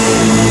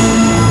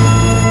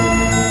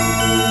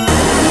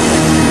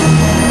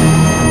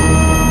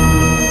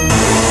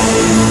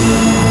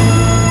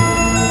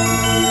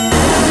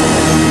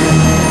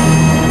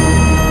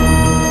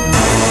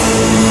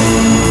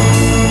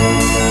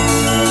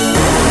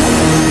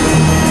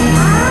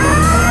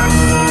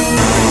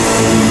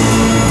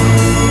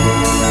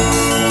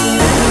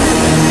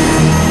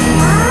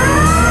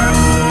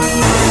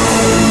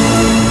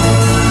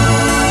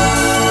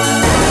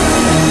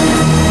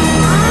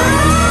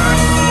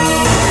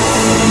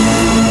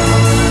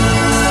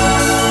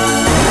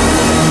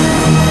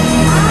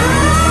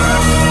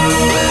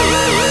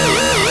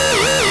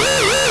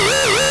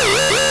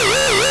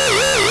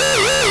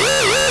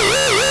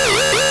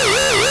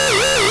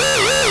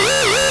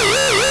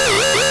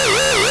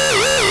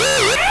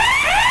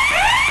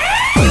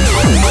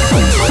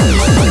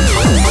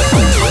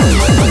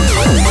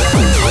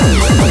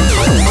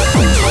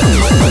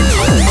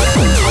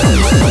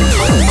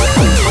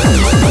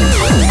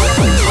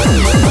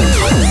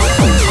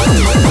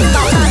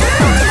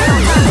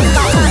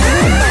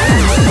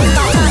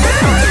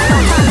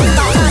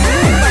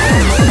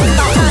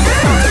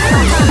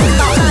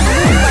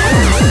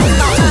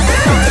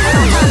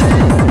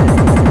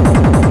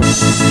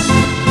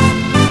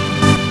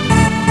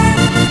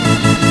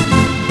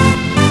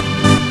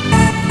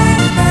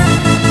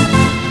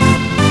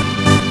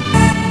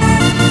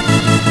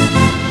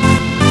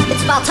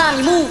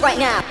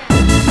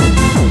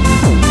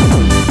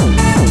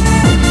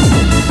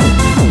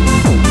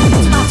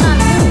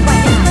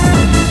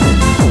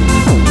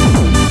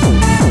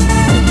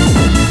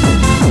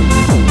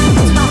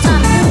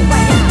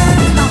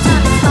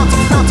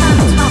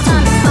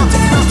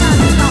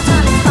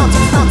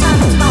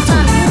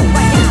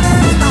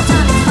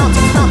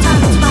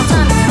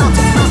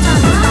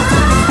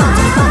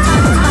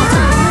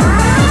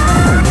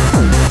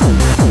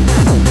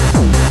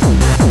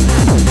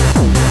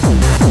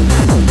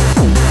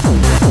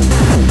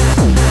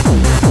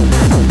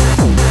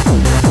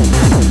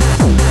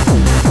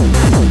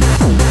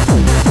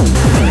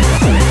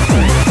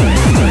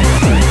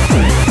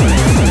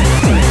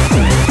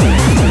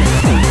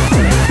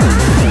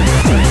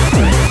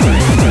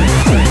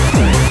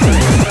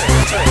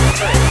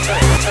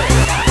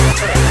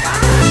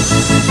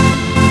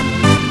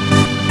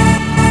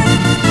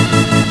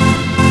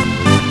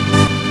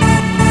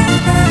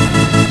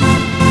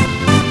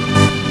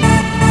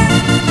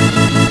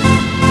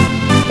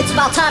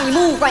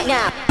 Right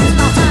now.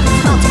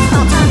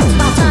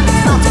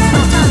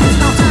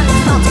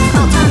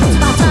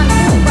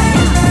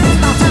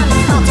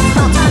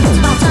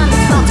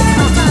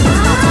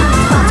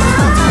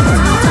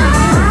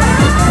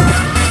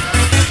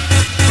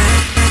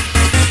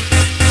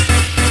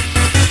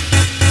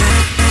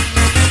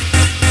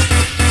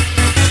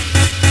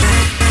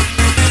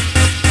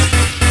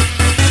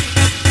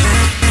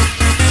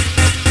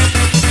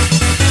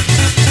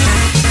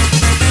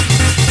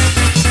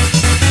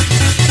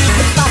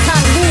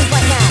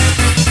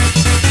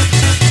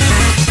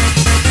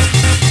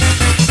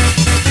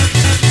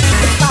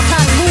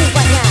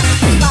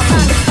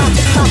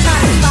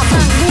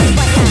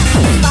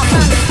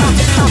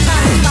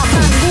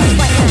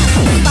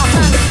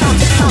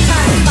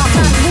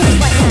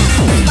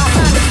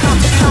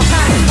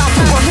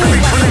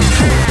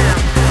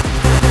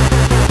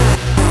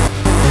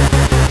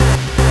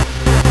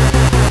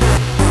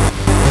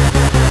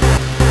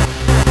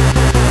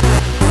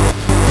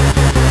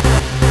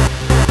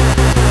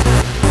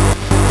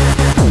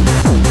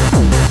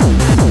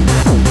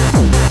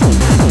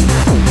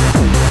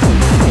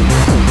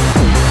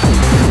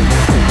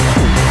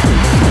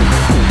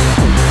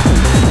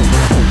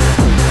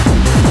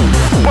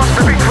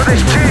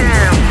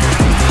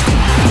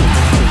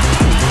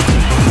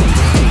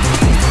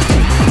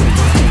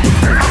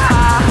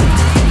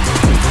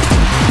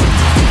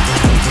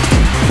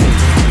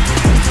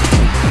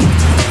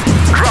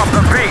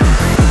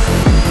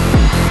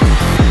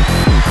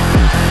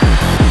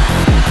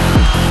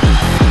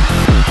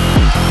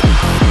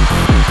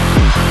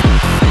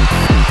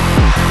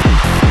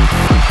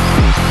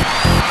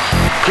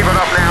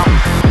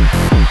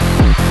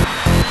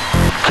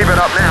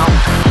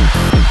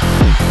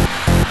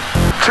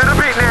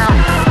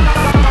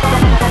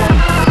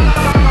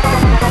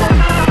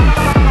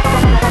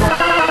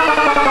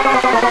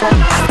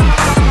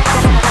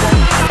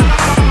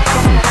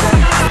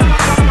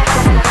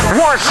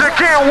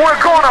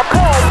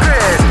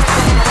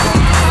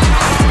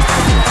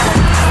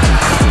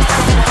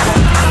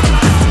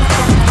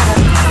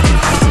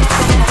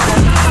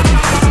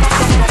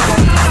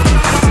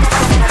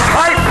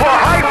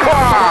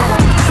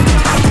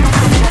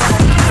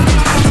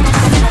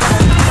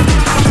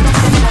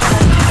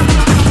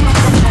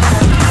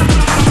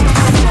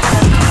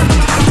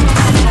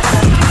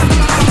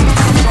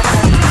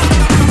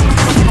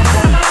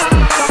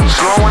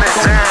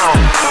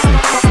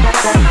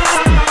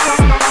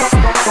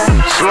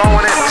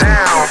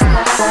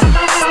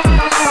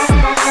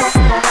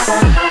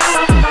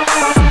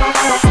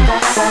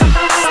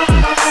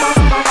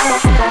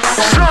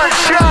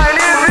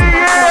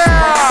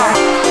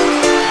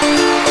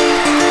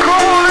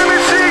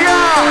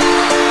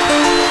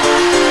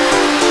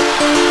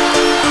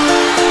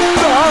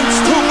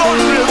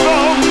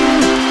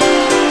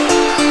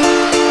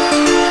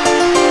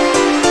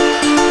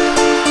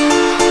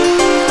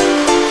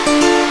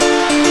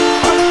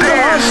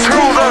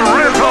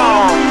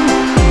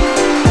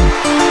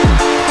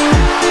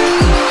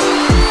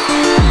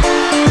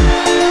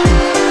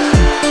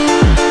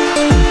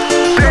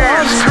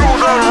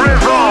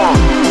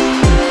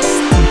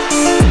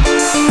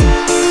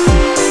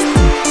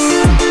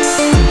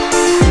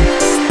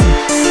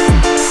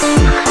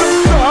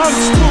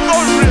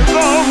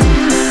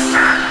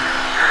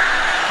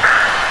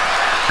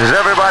 Has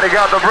everybody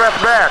got the breath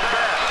back?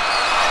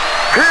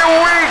 Here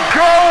we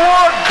go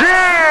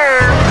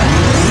again!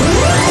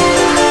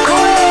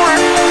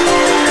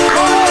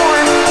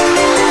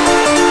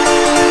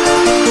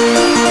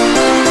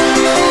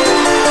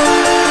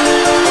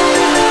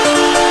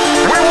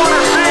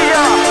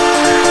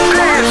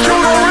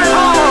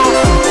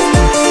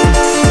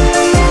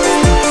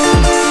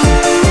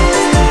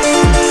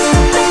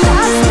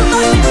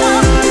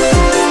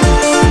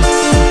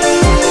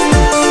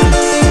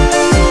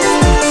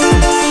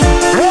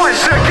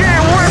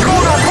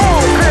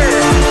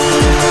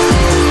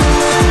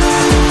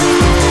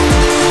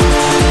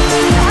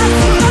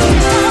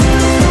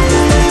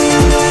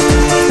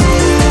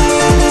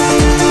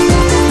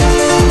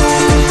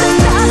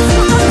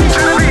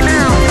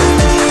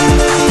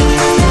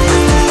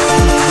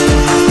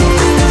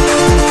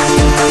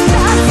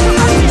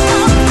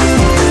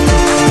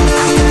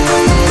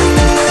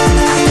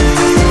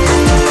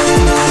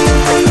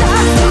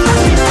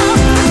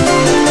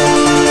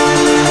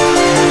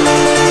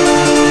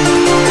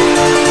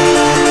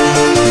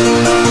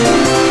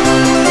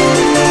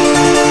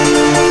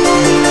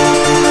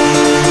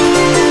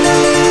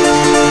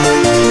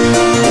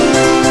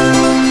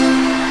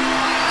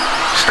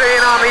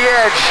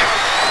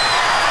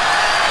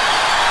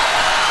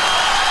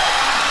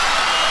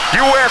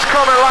 US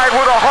coming live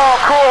with a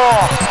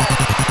hardcore.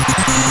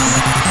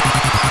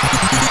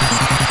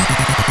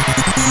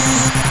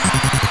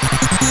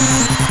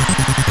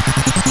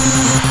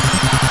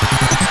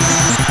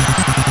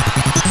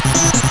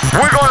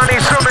 We're gonna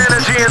need some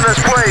energy in this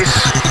place.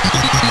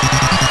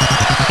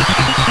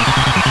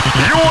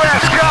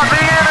 US got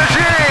the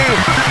energy.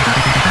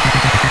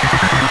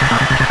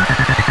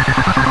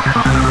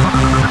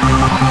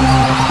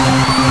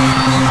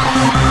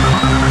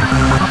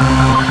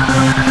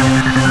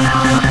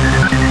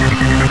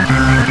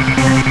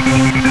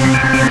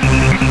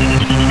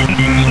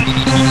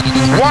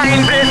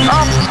 Wind it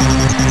up.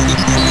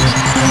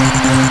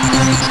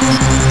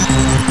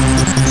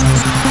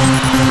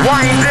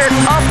 Wind it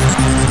up.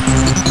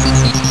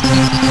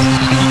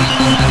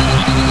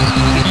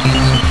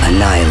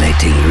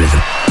 Annihilating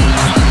rhythm.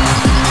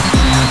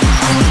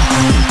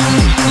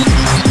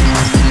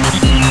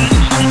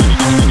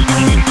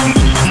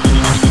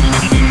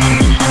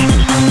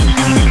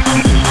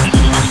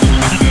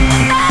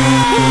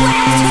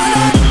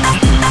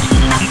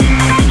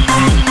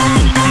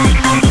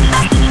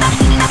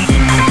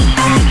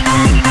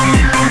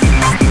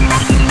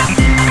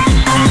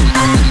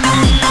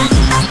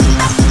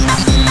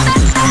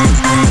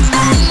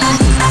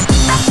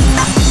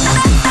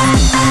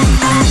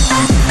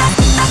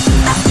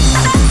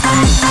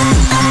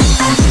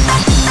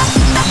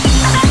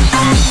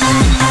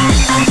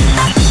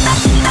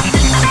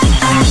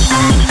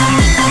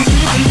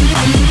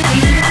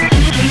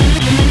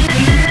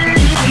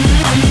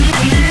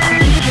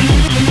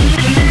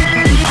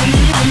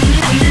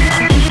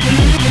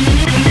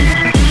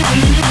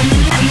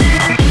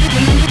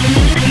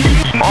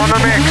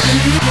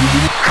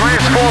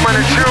 Transforming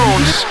the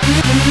tunes.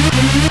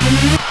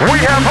 We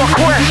have a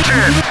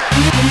question.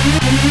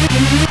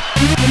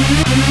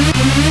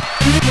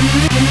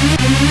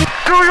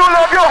 Do you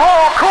love your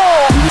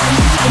hardcore?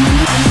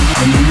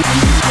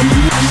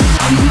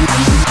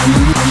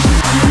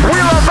 We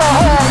love the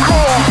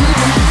hardcore.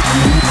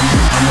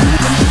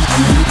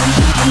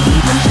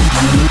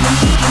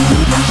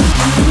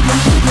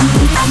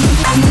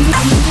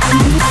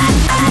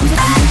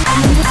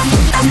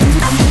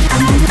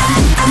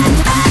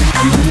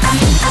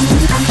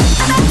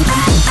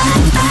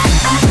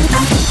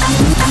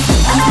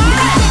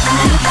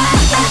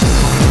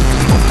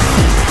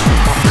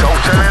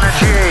 Total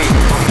energy,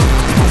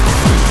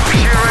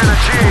 pure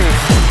energy.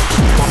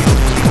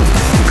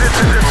 This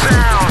is it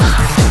sounds.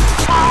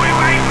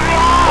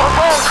 About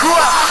to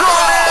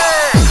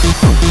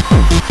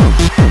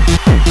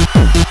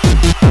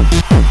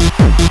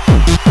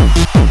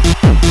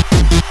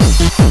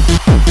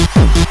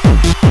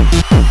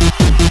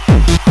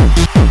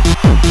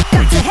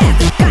Got to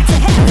have it, got to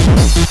have it.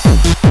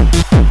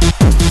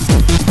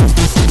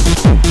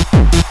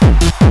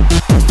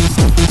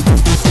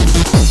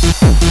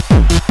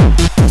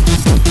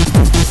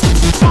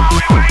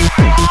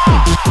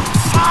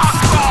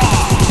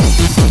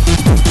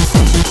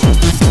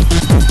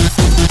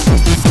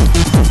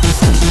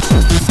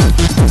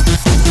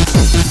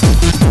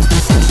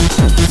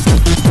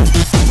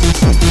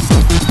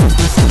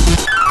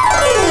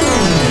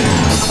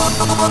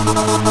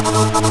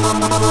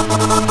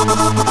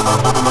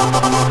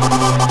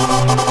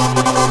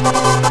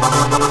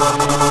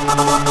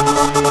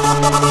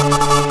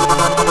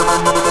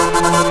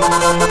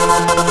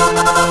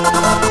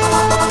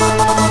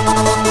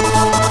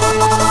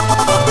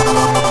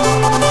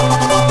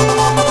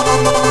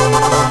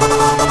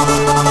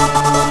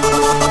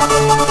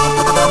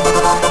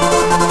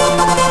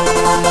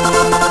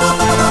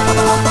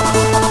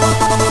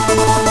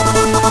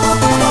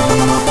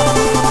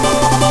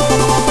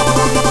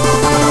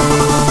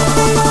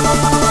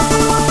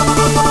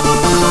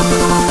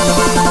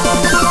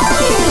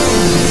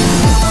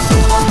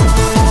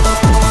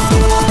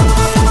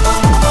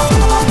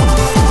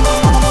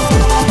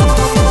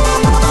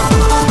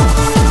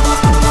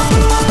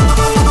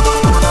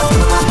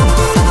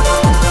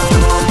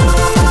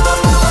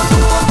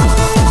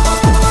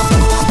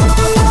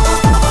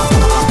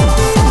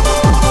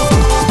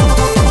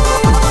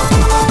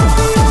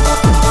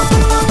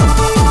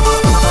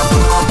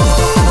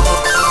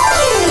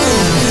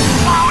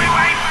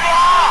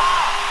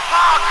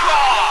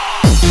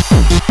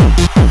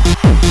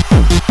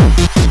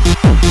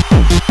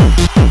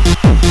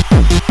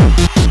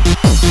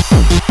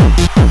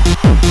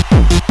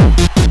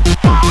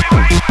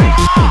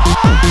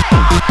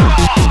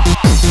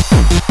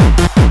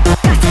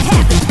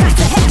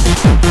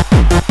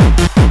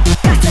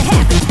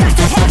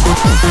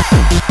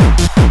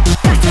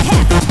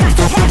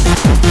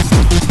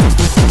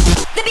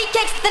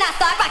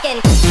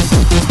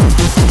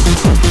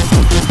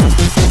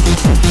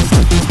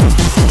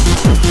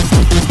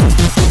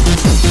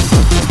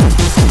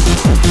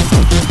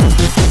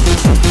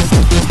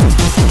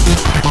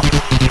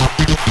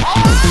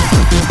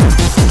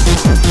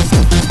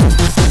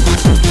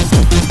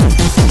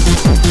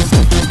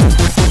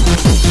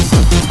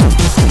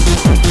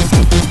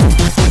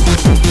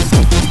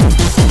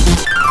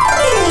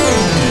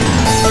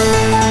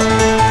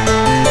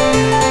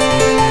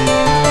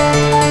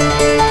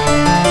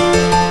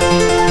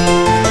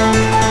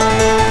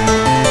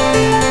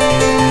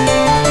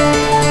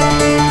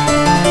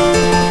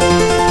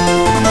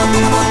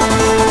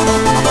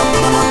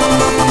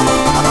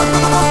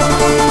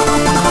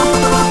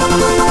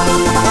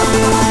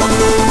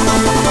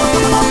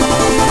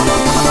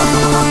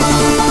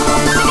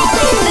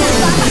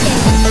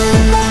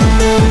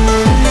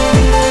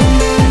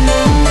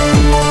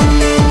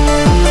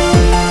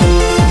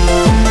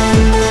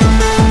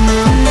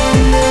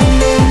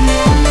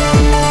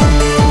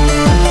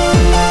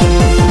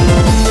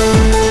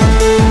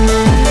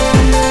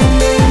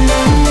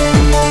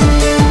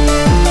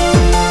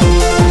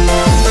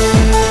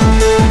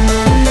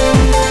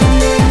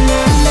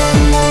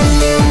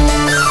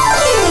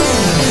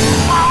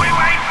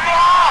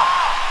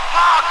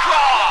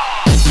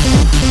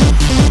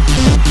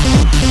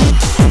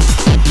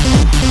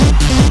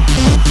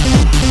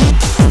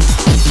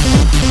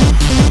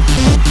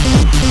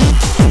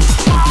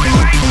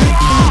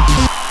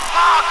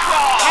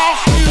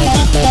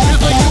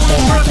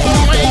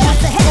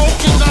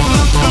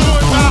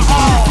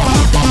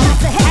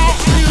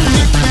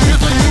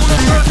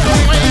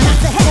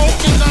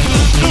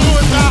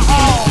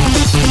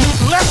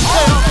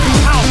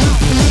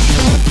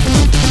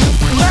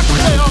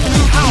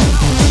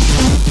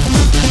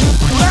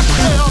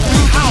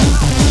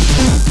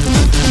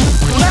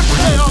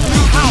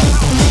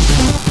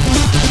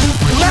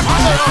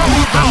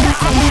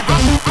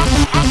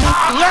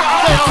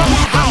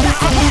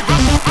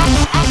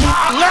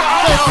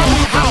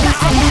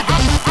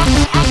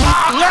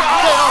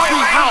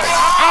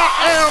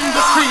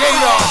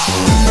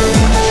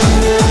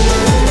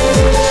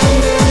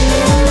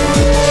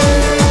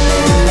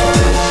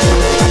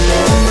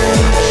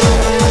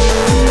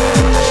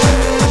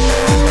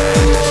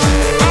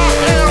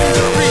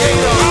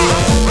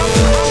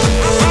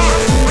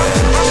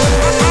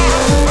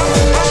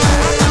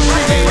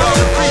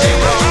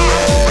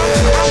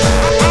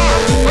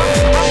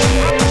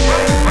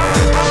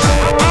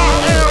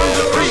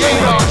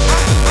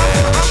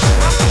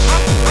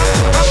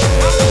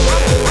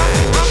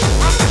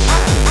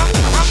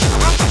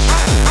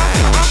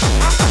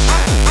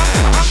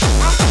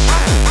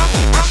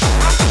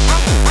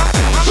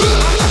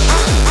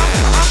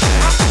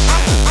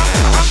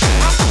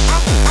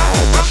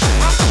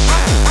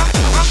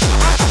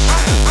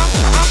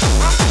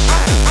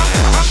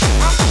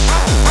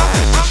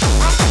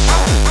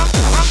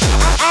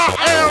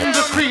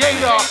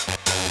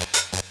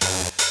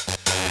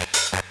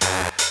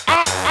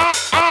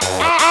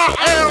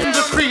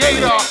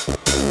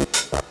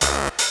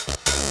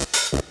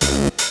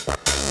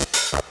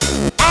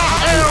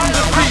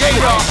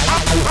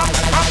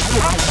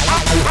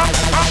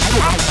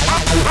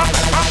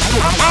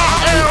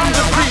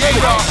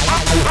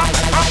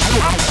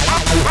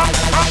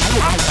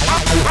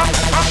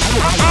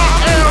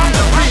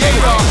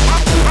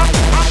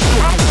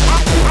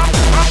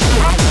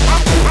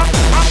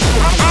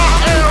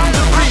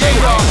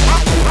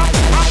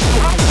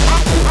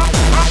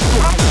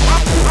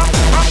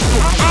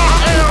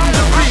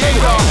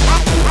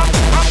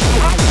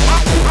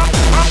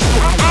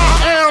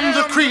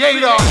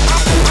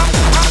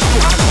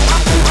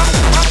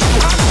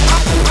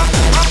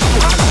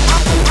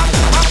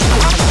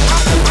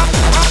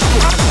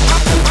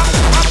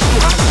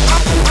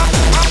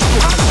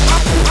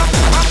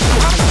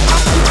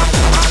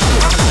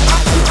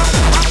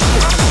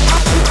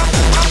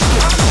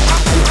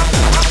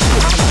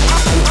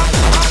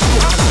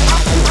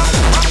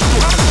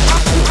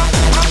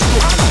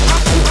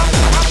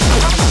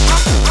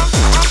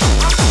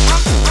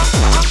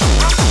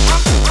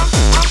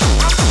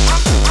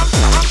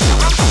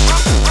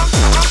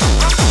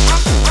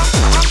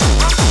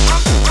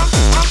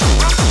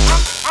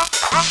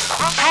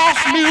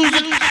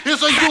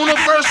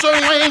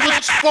 universal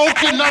language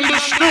spoken,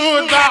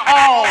 understood by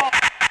all.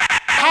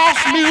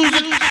 House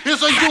music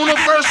is a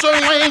universal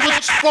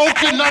language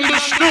spoken,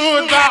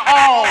 understood by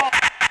all.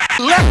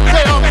 Let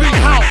there be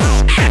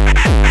house.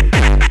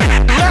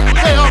 Let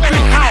there be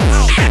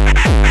house.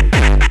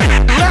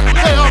 Let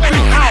there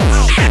be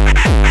house.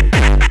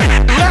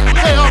 Let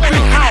there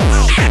be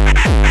house.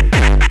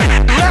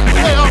 Let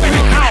there be house. Let there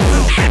be house.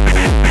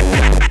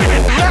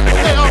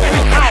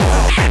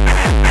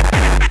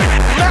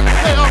 Let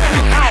there be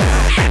house.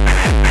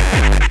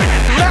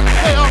 Let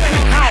there be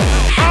house.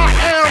 I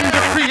am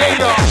the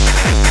creator.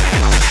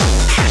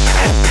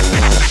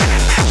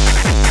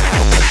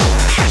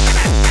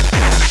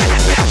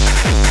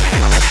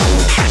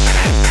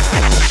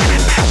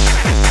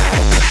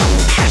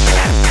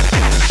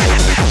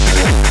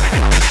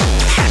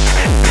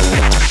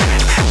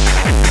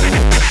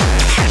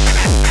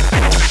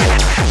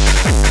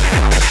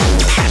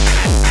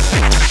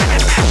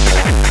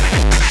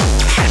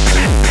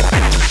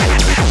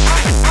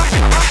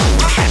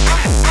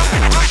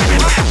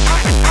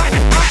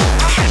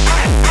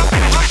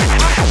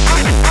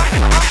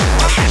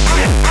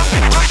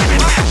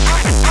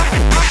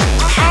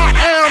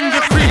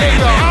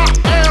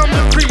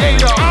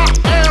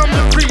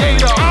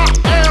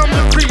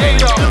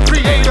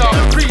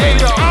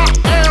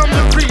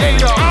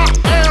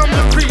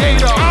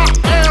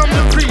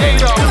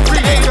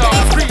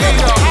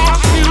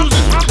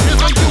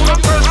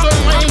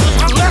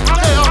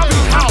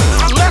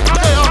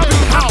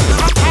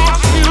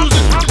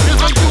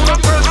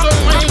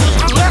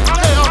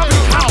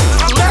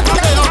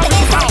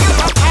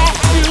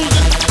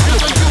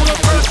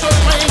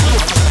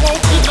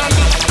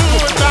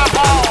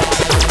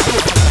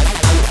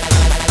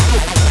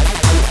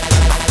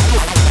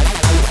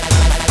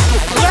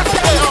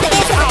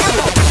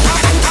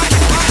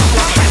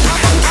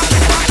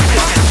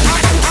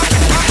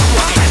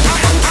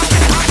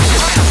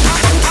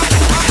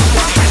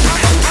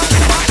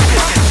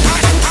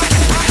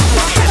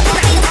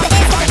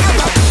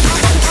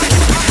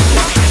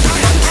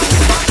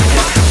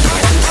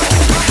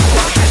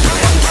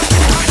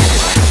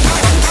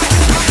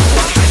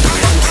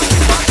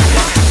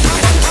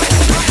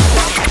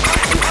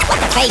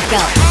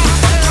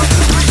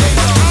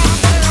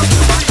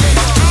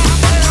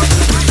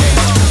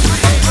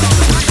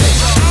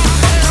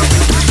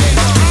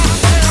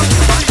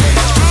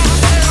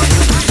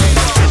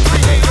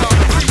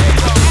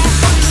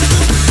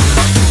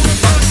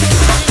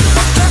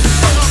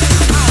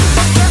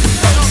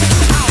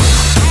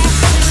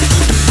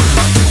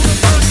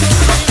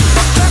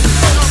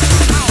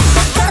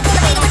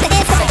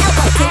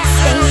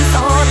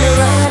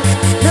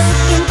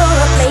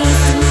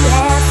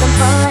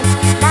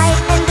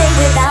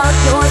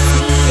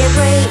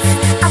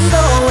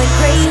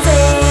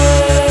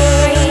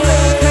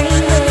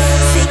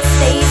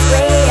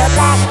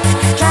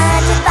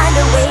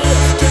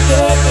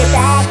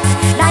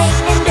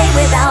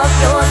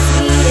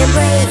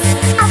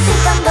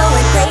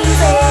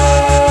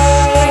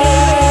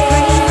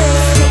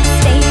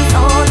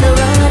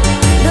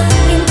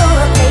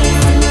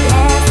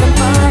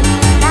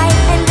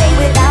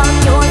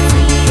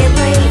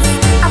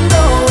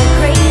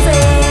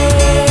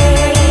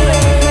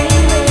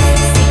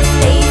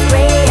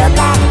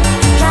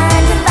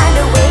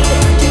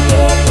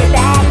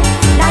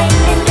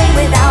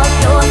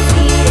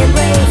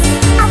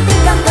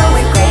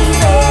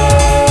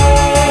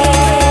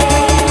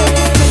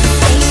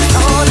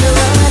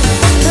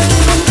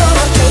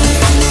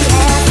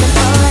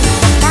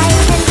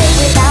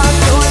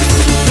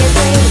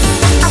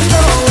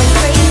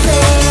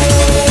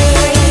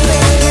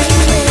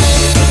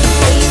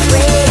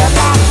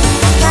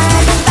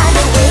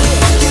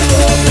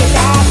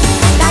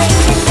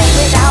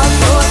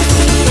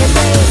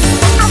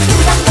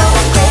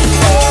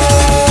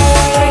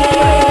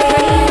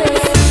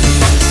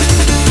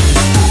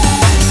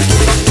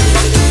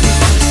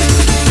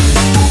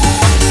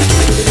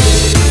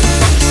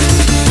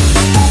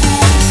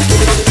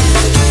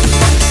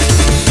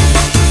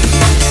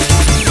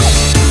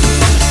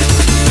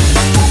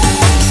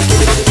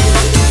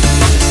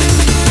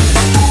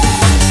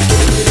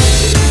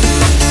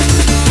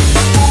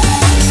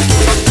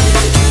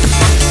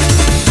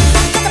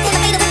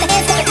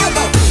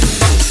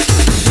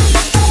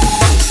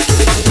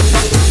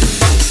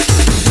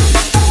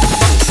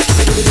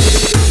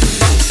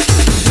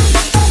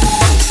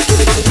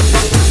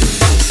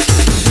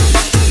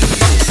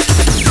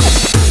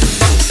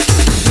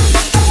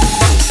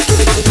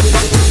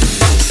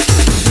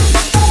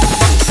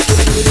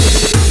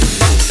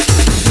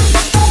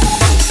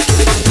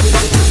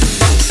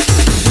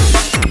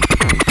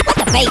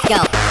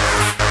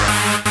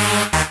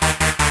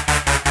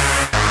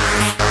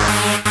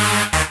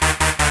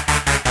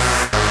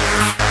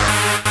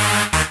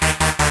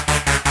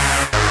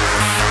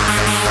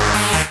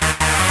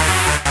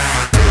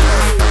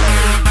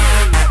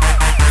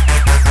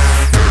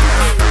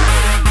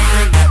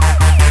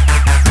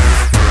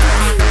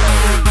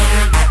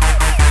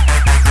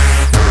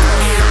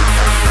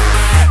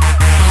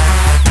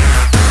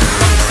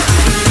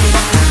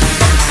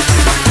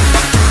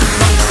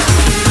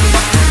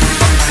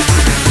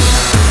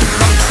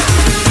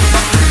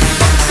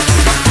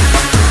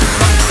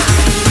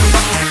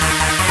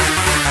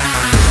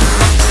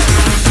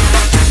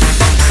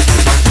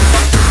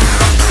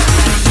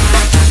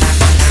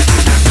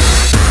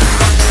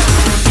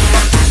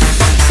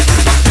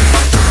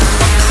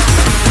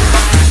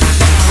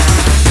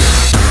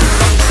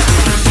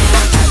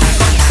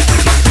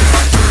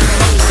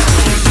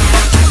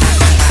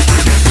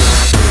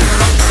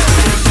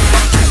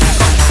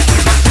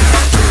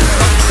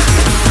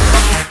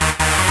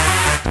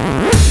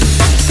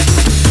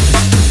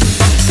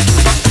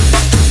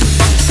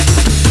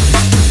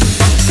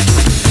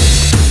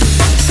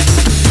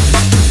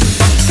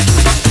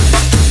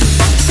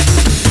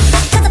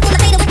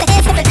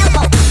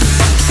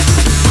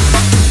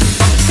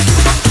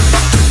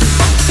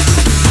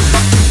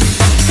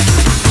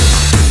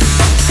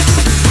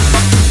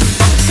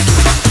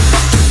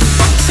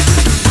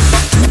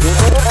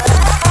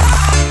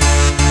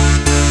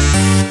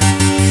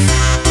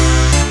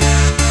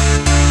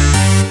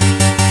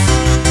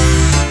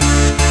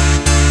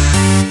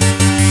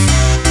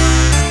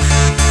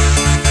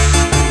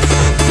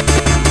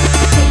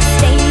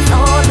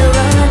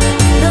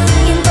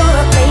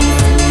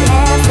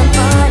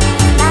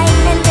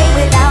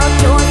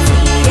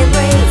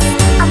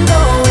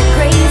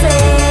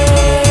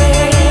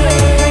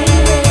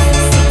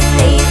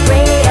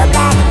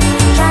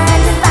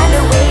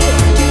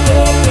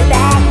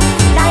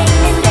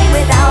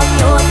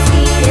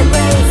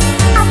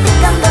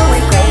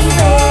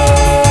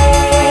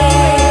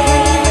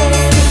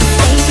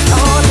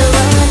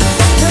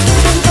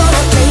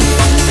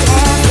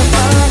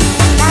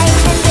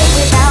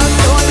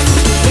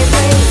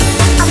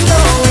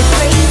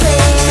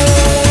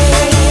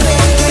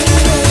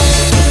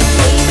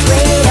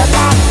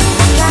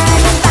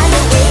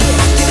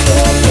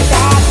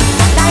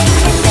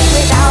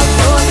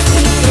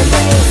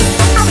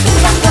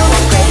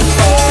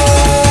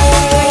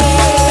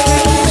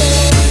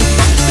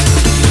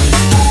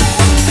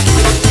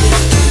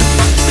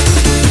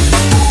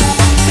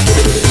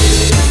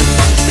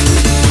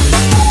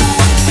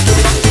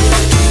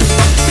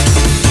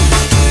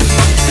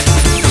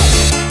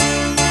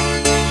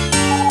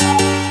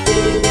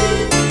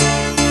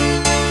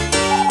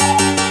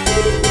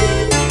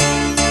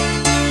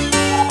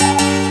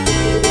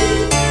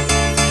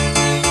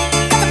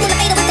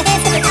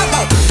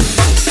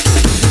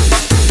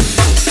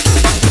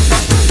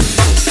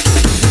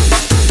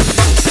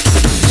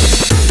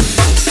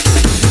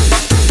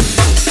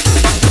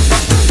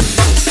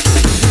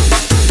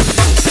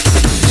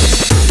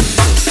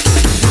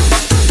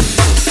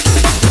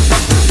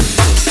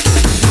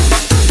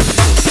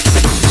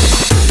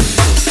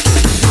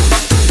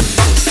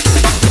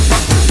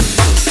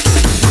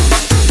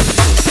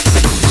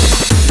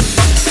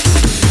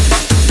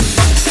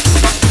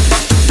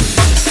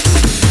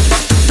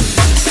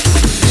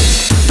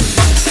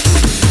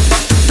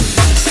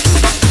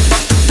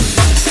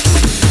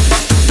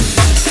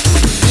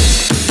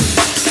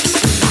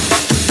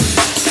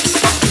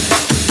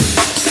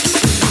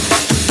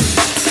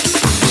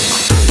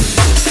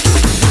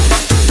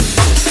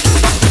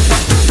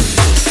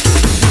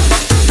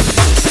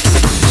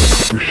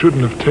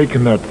 shouldn't have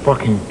taken that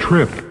fucking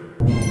trip.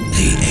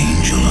 The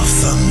Angel of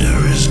Thunder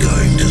is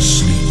going to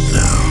sleep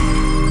now.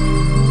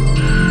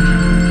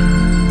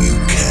 You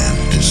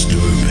can't disturb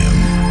him,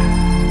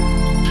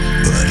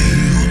 but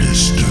he'll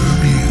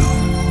disturb you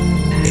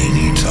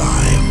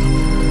anytime,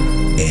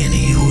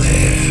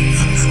 anywhere.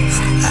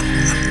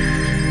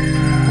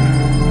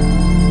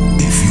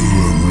 If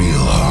you're a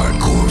real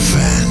hardcore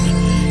fan,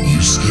 you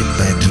skip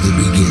back to the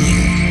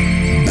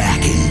beginning,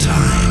 back in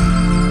time.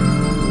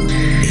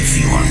 If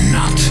you are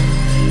not,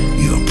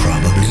 you're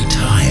probably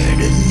tired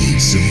and need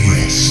some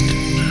rest.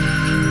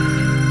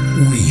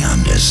 We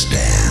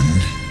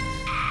understand.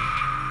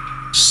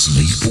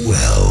 Sleep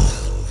well,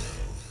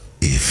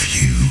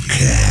 if you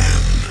can.